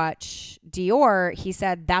to watch DeOrr? He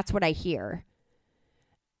said, that's what I hear.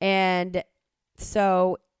 And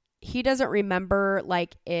so he doesn't remember,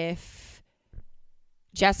 like, if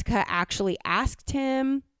Jessica actually asked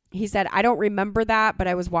him. He said, I don't remember that, but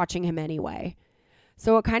I was watching him anyway.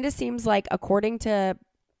 So it kind of seems like, according to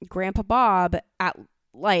Grandpa Bob,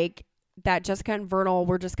 that Jessica and Vernal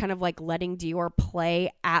were just kind of, like, letting DeOrr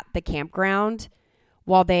play at the campground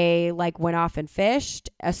while they like went off and fished,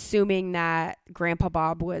 assuming that Grandpa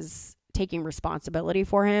Bob was taking responsibility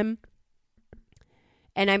for him.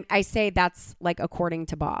 And I say that's like according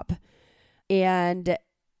to Bob. And,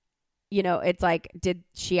 it's like, did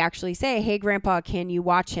she actually say, hey, Grandpa, can you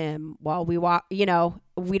watch him while we watch? We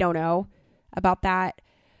don't know about that.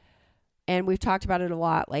 And we've talked about it a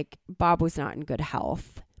lot. Like Bob was not in good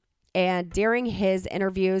health. And during his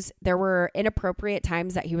interviews, there were inappropriate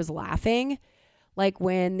times that he was laughing. Like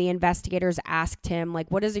when the investigators asked him,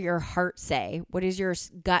 like, what does your heart say? What does your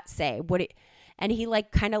gut say? And he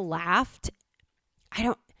like kind of laughed.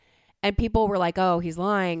 And people were like, oh, he's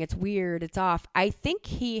lying. It's weird. It's off. I think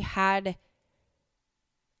he had,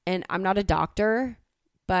 and I'm not a doctor,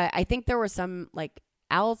 but I think there was some like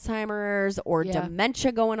Alzheimer's or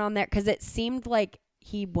dementia going on there, because it seemed like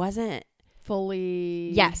he wasn't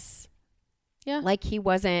fully. Yes. Yeah. Like he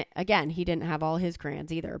wasn't, again, he didn't have all his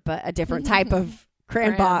crayons either, but a different type of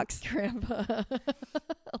crayon box.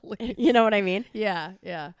 You know what I mean? Yeah.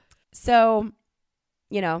 Yeah. So,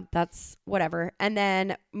 that's whatever. And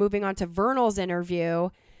then moving on to Vernal's interview.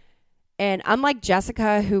 And unlike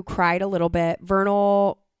Jessica, who cried a little bit,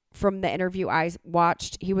 Vernal, from the interview I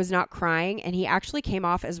watched, he was not crying. And he actually came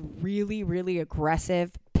off as really, really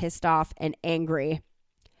aggressive, pissed off, and angry.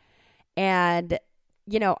 And,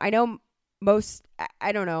 I know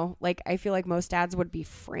I don't know, like, I feel like most dads would be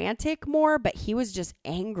frantic more, but he was just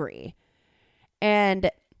angry.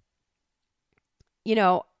 And,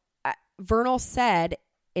 Vernal said,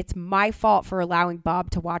 it's my fault for allowing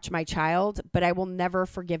Bob to watch my child, but I will never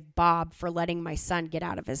forgive Bob for letting my son get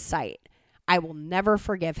out of his sight. I will never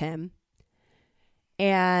forgive him.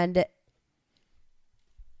 And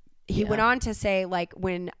he went on to say, like,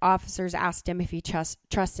 when officers asked him if he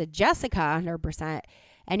trusted Jessica 100%,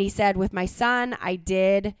 and he said, with my son, I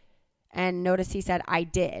did. And notice he said, I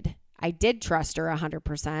did trust her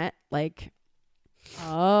 100%. Like,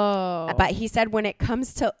 oh, but he said, when it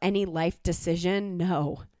comes to any life decision,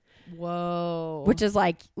 no. Whoa. Which is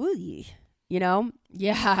like, ooh,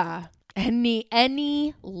 Yeah.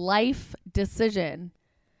 Any life decision.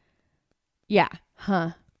 Yeah.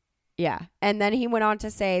 Huh. Yeah. And then he went on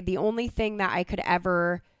to say, the only thing that I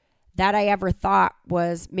ever thought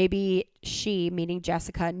was maybe she, meaning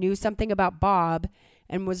Jessica, knew something about Bob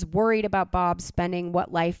and was worried about Bob spending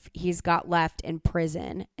what life he's got left in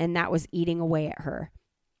prison. And that was eating away at her.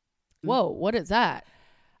 Whoa. What is that?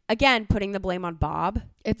 Again, putting the blame on Bob.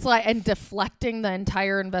 It's like, and deflecting the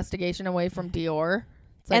entire investigation away from DeOrr.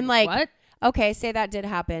 Like, and like, what? Okay, say that did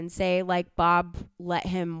happen. Say like Bob let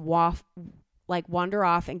him wander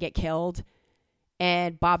off and get killed.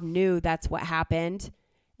 And Bob knew that's what happened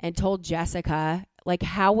and told Jessica. Like,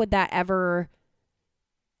 how would that ever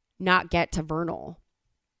not get to Vernal?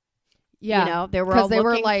 Yeah. They were all they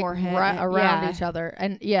were looking like for him. around each other.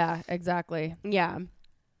 And yeah, exactly. Yeah.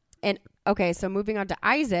 And okay, so moving on to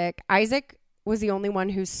Isaac. Isaac was the only one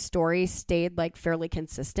whose story stayed like fairly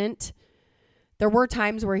consistent. There were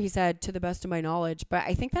times where he said, to the best of my knowledge, but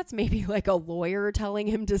I think that's maybe like a lawyer telling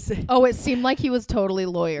him to say. Oh, it seemed like he was totally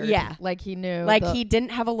lawyered. Yeah. Like he knew. Like he didn't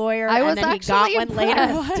have a lawyer. I was and then actually he got one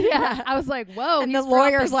later. Yeah. I was like, whoa. And the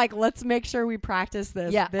lawyer's like, let's make sure we practice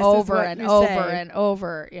this. Yeah. This over is and over and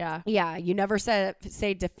over. Yeah. Yeah. You never say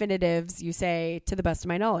definitives. You say, to the best of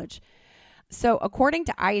my knowledge. So according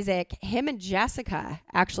to Isaac, him and Jessica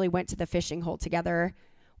actually went to the fishing hole together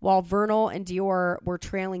while Vernal and DeOrr were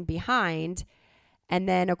trailing behind. And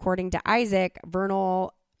then according to Isaac,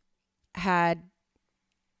 Vernal had,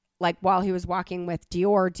 like, while he was walking with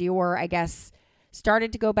DeOrr, I guess,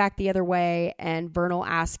 started to go back the other way. And Vernal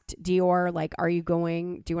asked DeOrr, like, do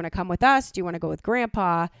you want to come with us? Do you want to go with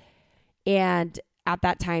Grandpa? And at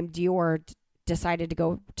that time, DeOrr decided to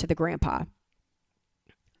go to the grandpa.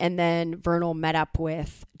 And then Vernal met up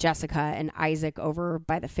with Jessica and Isaac over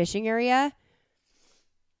by the fishing area.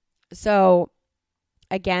 So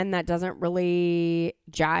again, that doesn't really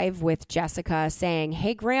jive with Jessica saying,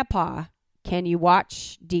 hey, Grandpa, can you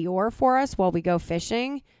watch DeOrr for us while we go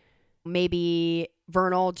fishing? Maybe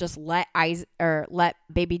Vernal just let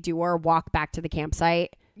baby DeOrr walk back to the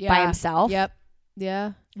campsite by himself. Yep.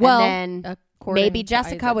 Yeah. Well, and then maybe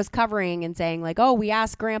Jessica was covering and saying like, oh, we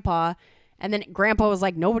asked Grandpa. And then Grandpa was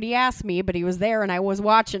like, nobody asked me, but he was there and I was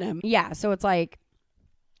watching him. Yeah. So it's like,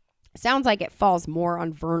 sounds like it falls more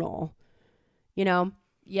on Vernal,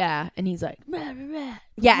 Yeah. And he's like, rah, rah, rah.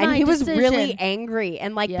 Yeah. And he was really angry.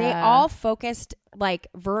 And like they all focused, like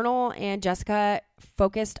Vernal and Jessica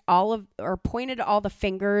pointed all the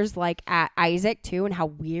fingers like at Isaac too and how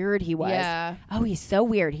weird he was. Yeah. Oh, he's so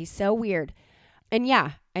weird. He's so weird. And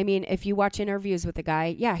yeah, I mean, if you watch interviews with the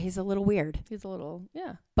guy, yeah, he's a little weird.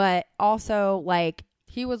 Yeah. But also like.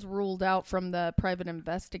 He was ruled out from the private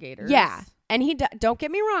investigators. Yeah. And don't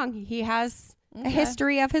get me wrong. He has a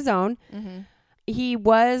history of his own. Mm-hmm.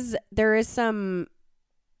 There is some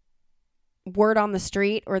word on the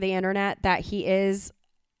street or the internet that he is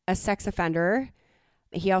a sex offender.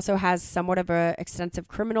 He also has somewhat of an extensive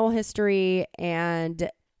criminal history, and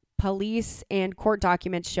police and court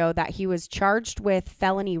documents show that he was charged with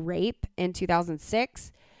felony rape in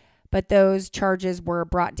 2006, but those charges were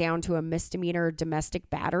brought down to a misdemeanor domestic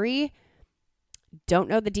battery. Don't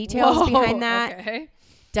know the details behind that. Okay.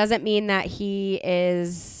 Doesn't mean that he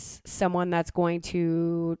is someone that's going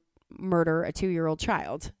to murder a 2-year-old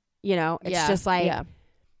child. It's just like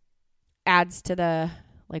adds to the,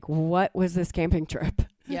 like, what was this camping trip?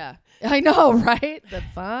 Yeah. I know, right? The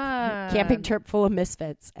fun. Camping trip full of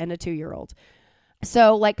misfits and a 2-year-old.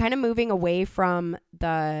 So, like, kind of moving away from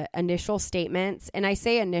the initial statements. And I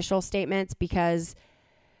say initial statements because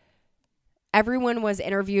everyone was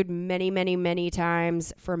interviewed many, many, many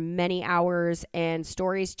times for many hours, and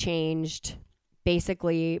stories changed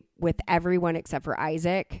basically with everyone except for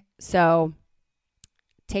Isaac. So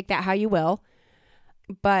take that how you will.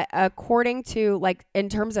 But according to, like, in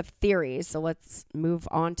terms of theories, so let's move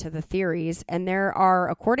on to the theories. And there are,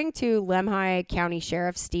 according to Lemhi County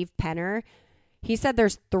Sheriff Steve Penner, he said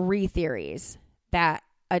there's 3 theories that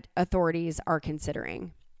authorities are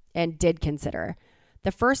considering and did consider.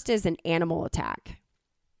 The first is an animal attack.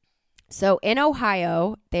 So in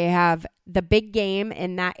Ohio, they have the big game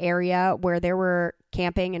in that area where they were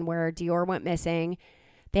camping and where DeOrr went missing.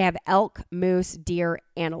 They have elk, moose, deer,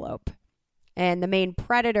 antelope. And the main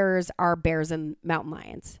predators are bears and mountain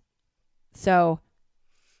lions. So,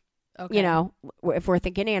 okay. If we're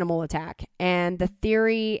thinking animal attack. And the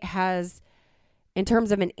theory has, in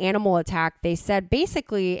terms of an animal attack, they said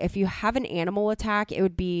basically if you have an animal attack, it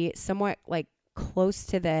would be somewhat like close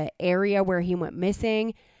to the area where he went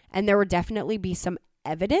missing. And there would definitely be some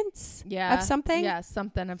evidence of something. Yeah,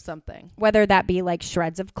 something of something. Whether that be like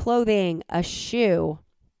shreds of clothing, a shoe,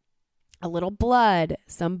 a little blood,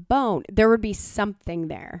 some bone. There would be something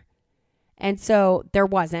there. And so there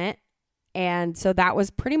wasn't. And so that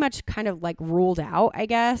was pretty much kind of like ruled out, I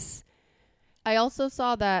guess. I also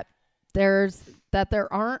saw that there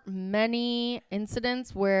aren't many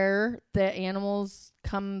incidents where the animals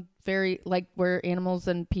come where animals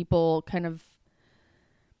and people kind of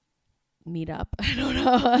meet up. I don't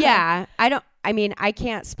know. Yeah. I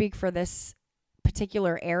can't speak for this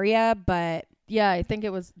particular area, but yeah, I think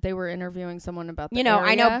they were interviewing someone about the area.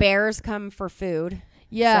 I know bears come for food.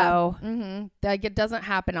 Yeah. So. Like, it doesn't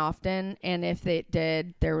happen often. And if it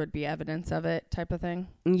did, there would be evidence of it, type of thing.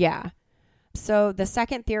 Yeah. So the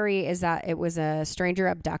second theory is that it was a stranger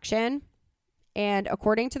abduction. And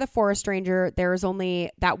according to the forest ranger, there is only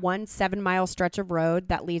that one 7-mile stretch of road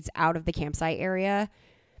that leads out of the campsite area.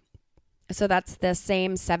 So that's the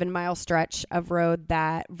same 7-mile stretch of road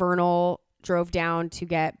that Vernal drove down to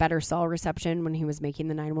get better cell reception when he was making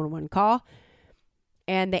the 911 call.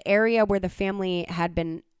 And the area where the family had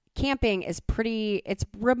been camping it's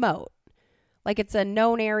remote. Like, it's a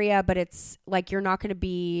known area, but it's like you're not going to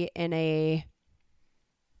be in a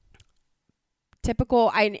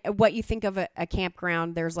typical, what you think of a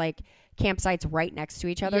campground. There's like campsites right next to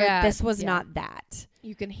each other. Yeah, this was not that.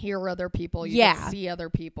 You can hear other people. You can see other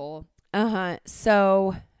people.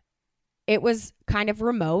 So it was kind of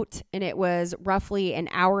remote, and it was roughly an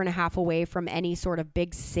hour and a half away from any sort of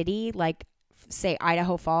big city, like, say,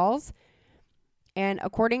 Idaho Falls. And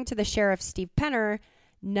according to the sheriff, Steve Penner,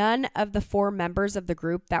 none of the 4 members of the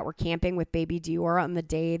group that were camping with baby DeOrr on the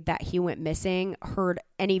day that he went missing heard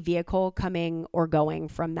any vehicle coming or going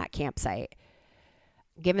from that campsite.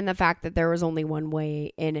 Given the fact that there was only one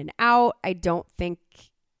way in and out, I don't think,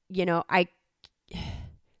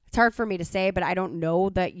 it's hard for me to say, but I don't know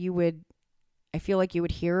that I feel like you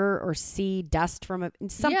would hear or see dust from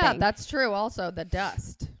something. Yeah, that's true. Also, the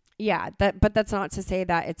dust. Yeah, but that's not to say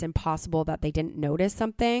that it's impossible that they didn't notice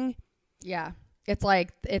something. Yeah. It's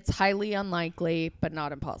like, it's highly unlikely, but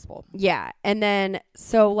not impossible. Yeah. And then,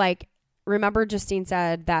 so, like, remember Justine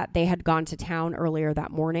said that they had gone to town earlier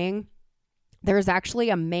that morning. There's actually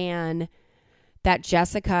a man that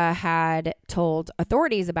Jessica had told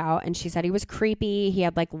authorities about, and she said he was creepy. He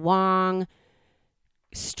had like long,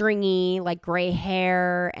 stringy, like gray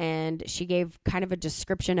hair, and she gave kind of a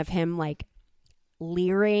description of him like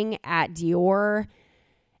leering at DeOrr.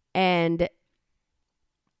 And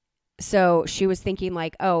so she was thinking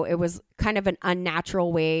like, oh, it was kind of an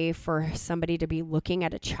unnatural way for somebody to be looking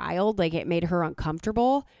at a child. Like, it made her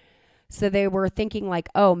uncomfortable. So they were thinking like,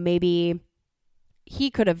 oh, maybe he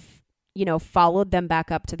could have, followed them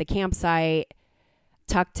back up to the campsite,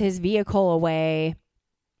 tucked his vehicle away,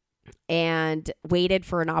 and waited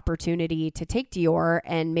for an opportunity to take DeOrr,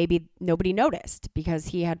 and maybe nobody noticed because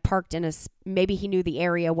he had parked maybe he knew the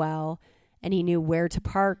area well and he knew where to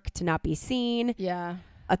park to not be seen. Yeah.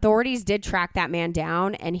 Authorities did track that man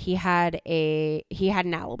down, and he had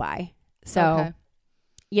an alibi. So,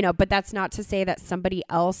 but that's not to say that somebody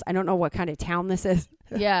else, I don't know what kind of town this is.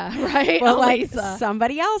 Yeah, right. But like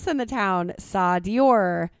somebody else in the town saw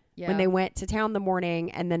DeOrr when they went to town the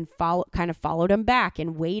morning, and then followed him back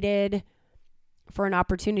and waited for an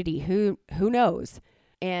opportunity. Who knows?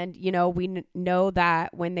 And, you know, we know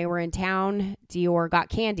that when they were in town, DeOrr got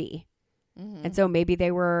candy. Mm-hmm. And so maybe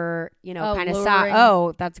they were, you know, kind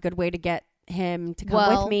of that's a good way to get him to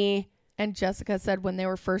come with me. And Jessica said when they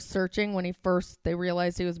were first searching, when they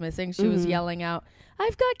realized he was missing, she was yelling out,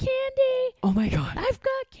 "I've got candy. Oh my God. I've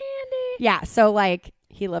got candy." Yeah. So like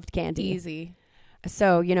he loved candy. Easy.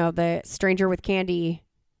 So, you know, the stranger with candy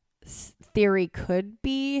theory could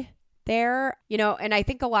be there, you know, and I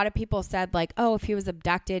think a lot of people said like, oh, if he was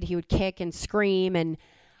abducted, he would kick and scream. And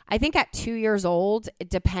I think at 2 years old,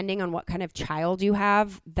 depending on what kind of child you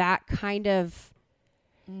have, that kind of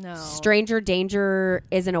stranger danger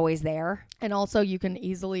isn't always there. And also you can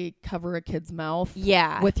easily cover a kid's mouth.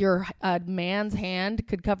 Yeah. With your man's hand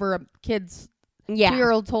could cover a kid's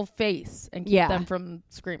 2-year-old's whole face and keep them from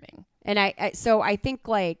screaming. And so I think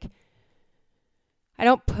like, I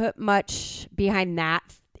don't put much behind that,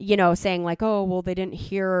 you know, saying like, oh, well, they didn't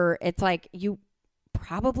hear. It's like, you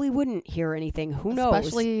probably wouldn't hear anything. Who knows?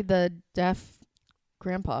 Especially the deaf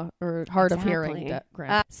grandpa or hard of hearing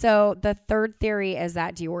grandpa. So the third theory is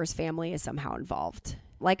that DeOrr's family is somehow involved.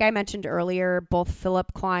 Like I mentioned earlier, both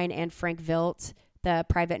Philip Klein and Frank Vilt, the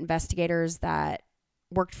private investigators that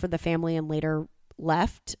worked for the family and later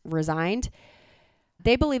resigned,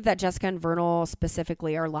 they believe that Jessica and Vernal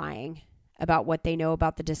specifically are lying about what they know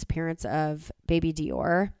about the disappearance of baby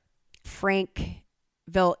DeOrr. Frank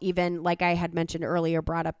Vilt, even like I had mentioned earlier,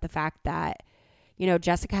 brought up the fact that, you know,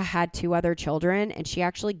 Jessica had 2 other children and she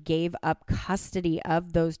actually gave up custody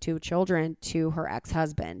of those 2 children to her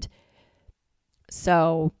ex-husband.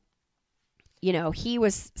 So, you know, he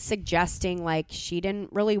was suggesting like she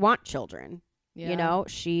didn't really want children. Yeah. You know,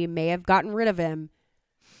 she may have gotten rid of him.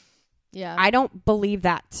 Yeah. I don't believe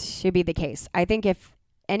that to be the case. I think if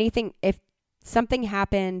something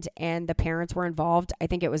happened and the parents were involved, I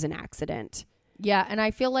think it was an accident. Yeah, and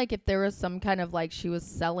I feel like if there was some kind of like she was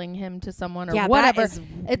selling him to someone or whatever,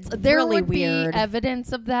 there really would weird. Be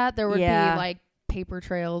evidence of that. There would be like paper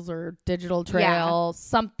trails or digital trails,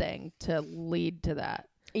 something to lead to that.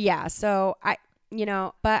 Yeah, so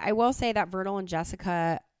but I will say that Vernal and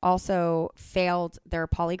Jessica also failed their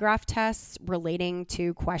polygraph tests relating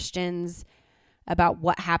to questions about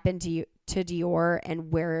what happened to DeOrr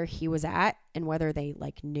and where he was at and whether they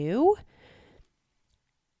like knew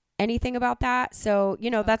anything about that. So, you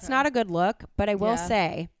know, that's not a good look, but I will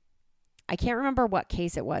say, I can't remember what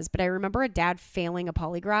case it was, but I remember a dad failing a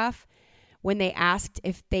polygraph when they asked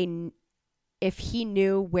if he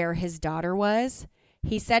knew where his daughter was.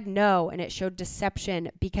 He said no, and it showed deception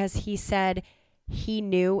because he said he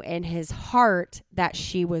knew in his heart that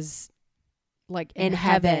she was like in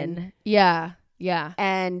heaven. Yeah. Yeah.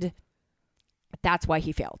 And that's why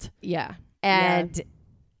he failed. Yeah. And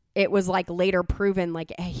it was like later proven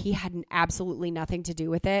like he had absolutely nothing to do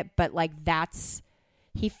with it. But like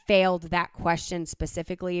he failed that question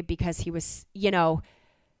specifically because he was, you know,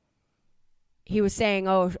 he was saying,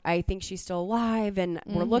 oh, I think she's still alive and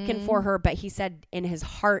we're looking for her. But he said in his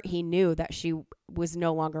heart, he knew that she was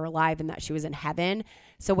no longer alive and that she was in heaven.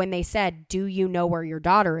 So when they said, do you know where your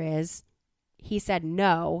daughter is? He said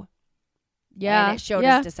no. Yeah. And it showed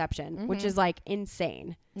his deception, which is like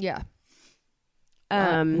insane. Yeah.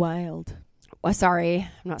 Wild. Well, sorry.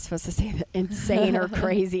 I'm not supposed to say that insane or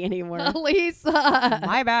crazy anymore. Lisa.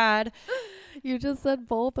 My bad. You just said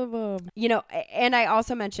both of them. You know, and I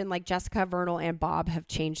also mentioned like Jessica, Vernal, and Bob have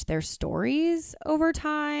changed their stories over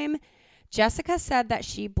time. Jessica said that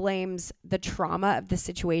she blames the trauma of the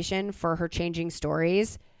situation for her changing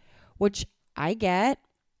stories, which I get.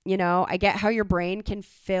 You know, I get how your brain can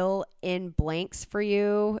fill in blanks for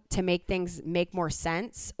you to make things make more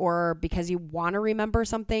sense or because you want to remember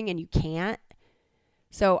something and you can't.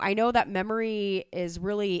 So I know that memory is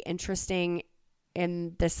really interesting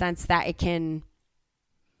in the sense that it can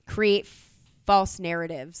create false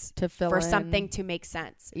narratives to fill for in. Something to make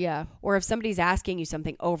sense. Yeah. Or if somebody's asking you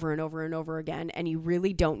something over and over and over again and you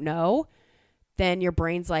really don't know, then your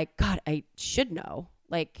brain's like, God, I should know.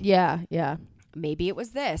 Like, yeah. Maybe it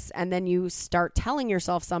was this. And then you start telling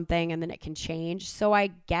yourself something and then it can change. So I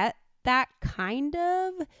get that kind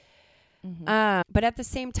of. Mm-hmm. But at the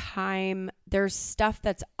same time, there's stuff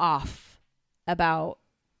that's off about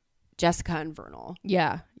Jessica and Vernal.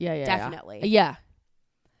 Yeah. Definitely. Yeah.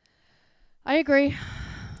 I agree.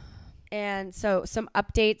 And so some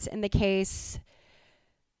updates in the case.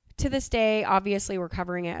 To this day, obviously, we're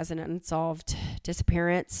covering it as an unsolved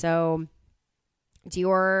disappearance. So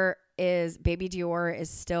baby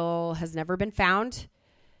DeOrr has never been found.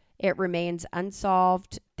 It remains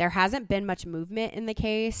unsolved. There hasn't been much movement in the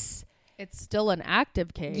case. It's still an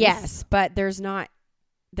active case. Yes, but there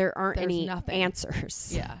aren't any nothing.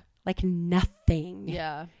 answers. Yeah. Like nothing.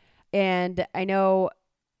 Yeah. And I know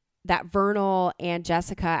that Vernal and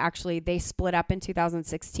Jessica, actually, they split up in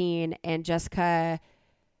 2016, and Jessica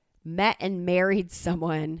met and married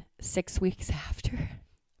someone 6 weeks after.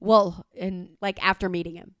 Well, Like after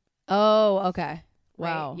meeting him. Oh, okay.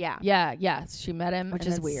 Wow. Right? Yeah. She met him, Which and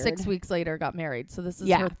is then weird. 6 weeks later got married. So this is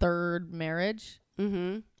Yeah. her third marriage.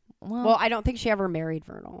 Mm-hmm. Well, I don't think she ever married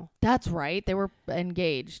Vernal. That's right. They were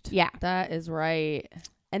engaged. Yeah. That is right.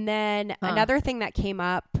 And then another thing that came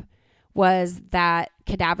up was that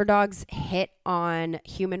cadaver dogs hit on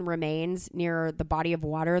human remains near the body of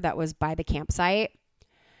water that was by the campsite.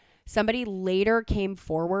 Somebody later came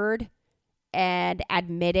forward and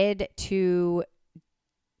admitted to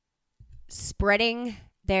spreading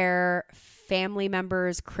their family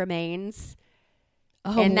members' cremains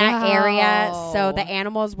in that area. So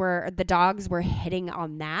the dogs were hitting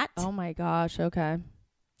on that. Oh my gosh. Okay.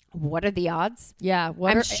 What are the odds? Yeah.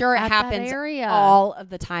 I'm sure it happens all of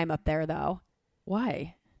the time up there, though.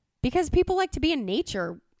 Why? Because people like to be in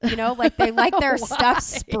nature. You know, like they like their stuff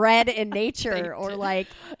spread in nature, or like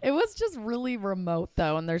it was just really remote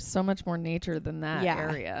though, and there's so much more nature than that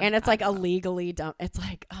area. And it's like illegally dumped. It's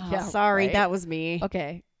like, sorry, right? that was me.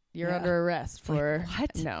 Okay, you're under arrest for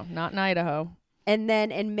what? No, not in Idaho. And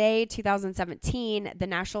then in May 2017, the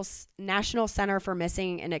National Center for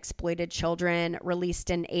Missing and Exploited Children released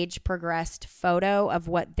an age-progressed photo of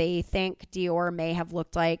what they think DeOrr may have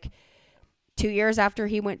looked like 2 years after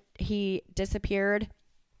he disappeared.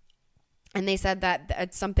 And they said that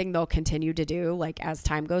it's something they'll continue to do, like, as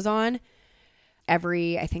time goes on. I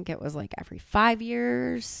think it was like every 5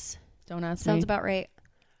 years. Don't ask me. Sounds about right.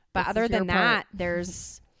 But other than that,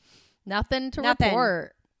 there's nothing to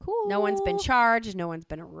report. Cool. No one's been charged. No one's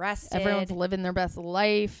been arrested. Everyone's living their best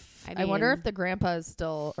life. I wonder if the grandpa is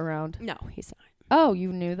still around. No, he's not. Oh,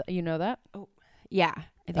 you knew that? You know that? Oh, yeah.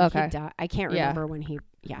 I think he died. I can't remember when he...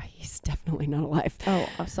 Yeah, he's definitely not alive. Oh,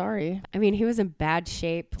 I'm sorry. I mean, he was in bad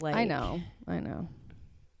shape. Like I know.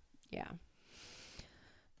 Yeah.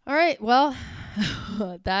 All right. Well,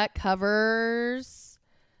 that covers...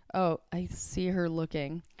 Oh, I see her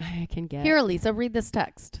looking. I can get... Here, Lisa, read this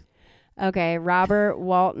text. Okay, Robert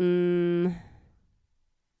Walton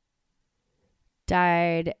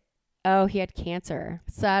died. Oh, he had cancer.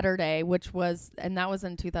 Saturday, and that was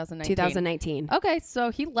in 2019. 2019. Okay, so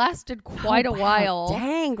he lasted quite a while.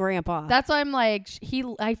 Dang, Grandpa. That's why I'm like,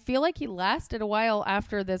 I feel like he lasted a while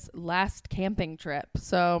after this last camping trip.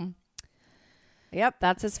 So, yep,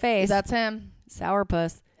 that's his face. That's him.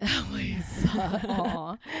 Sourpuss.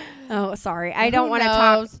 Oh, sorry. I Who don't want to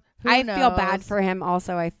talk. I knows? feel bad for him.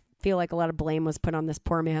 Also, I feel like a lot of blame was put on this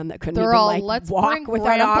poor man that couldn't Let's walk bring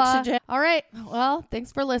without Grandpa. oxygen. All right. Well,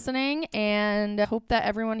 thanks for listening, and hope that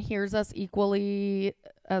everyone hears us equally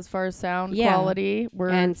as far as sound quality.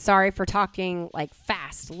 And sorry for talking like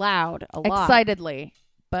fast, loud, a lot. Excitedly.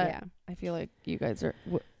 But I feel like you guys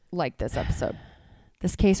like this episode.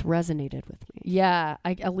 This case resonated with me. Yeah.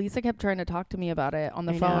 Elisa kept trying to talk to me about it on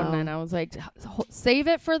the phone, and I was like, save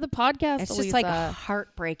it for the podcast, It's Elisa. just like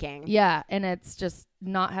heartbreaking. Yeah, and it's just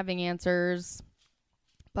not having answers.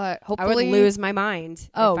 But hopefully... I would lose my mind.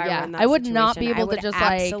 Oh, if I yeah. were in that I would situation. not be able to just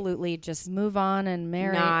absolutely just move on and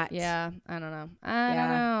marry. Yeah, I don't know. I don't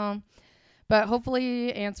know. But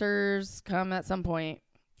hopefully answers come at some point.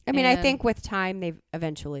 I mean, I think with time, they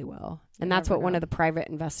eventually will. And that's what one of the private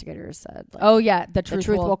investigators said. Like, oh, yeah. The truth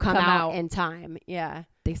will come out in time. Yeah.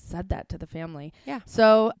 They said that to the family. Yeah.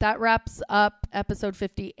 So that wraps up episode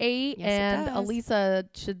 58. Yes, and it does. Elisa,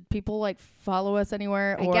 should people like follow us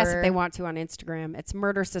anywhere? I guess if they want to on Instagram. It's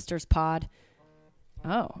Murder Sisters Pod.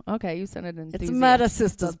 Oh, okay. You sent it in. It's Murder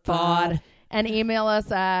Sisters Pod. And email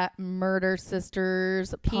us at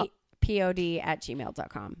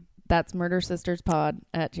murdersisters.pod@gmail.com. That's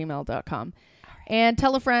murdersisтерspod@gmail.com. And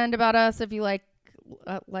tell a friend about us if you like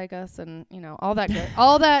us, and all that good,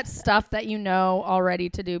 all that stuff that you know already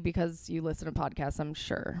to do because you listen to podcasts. I'm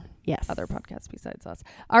sure. Yes. Other podcasts besides us.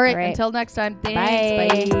 All right. Until next time.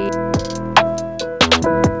 Thanks. Bye.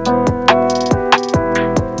 Bye.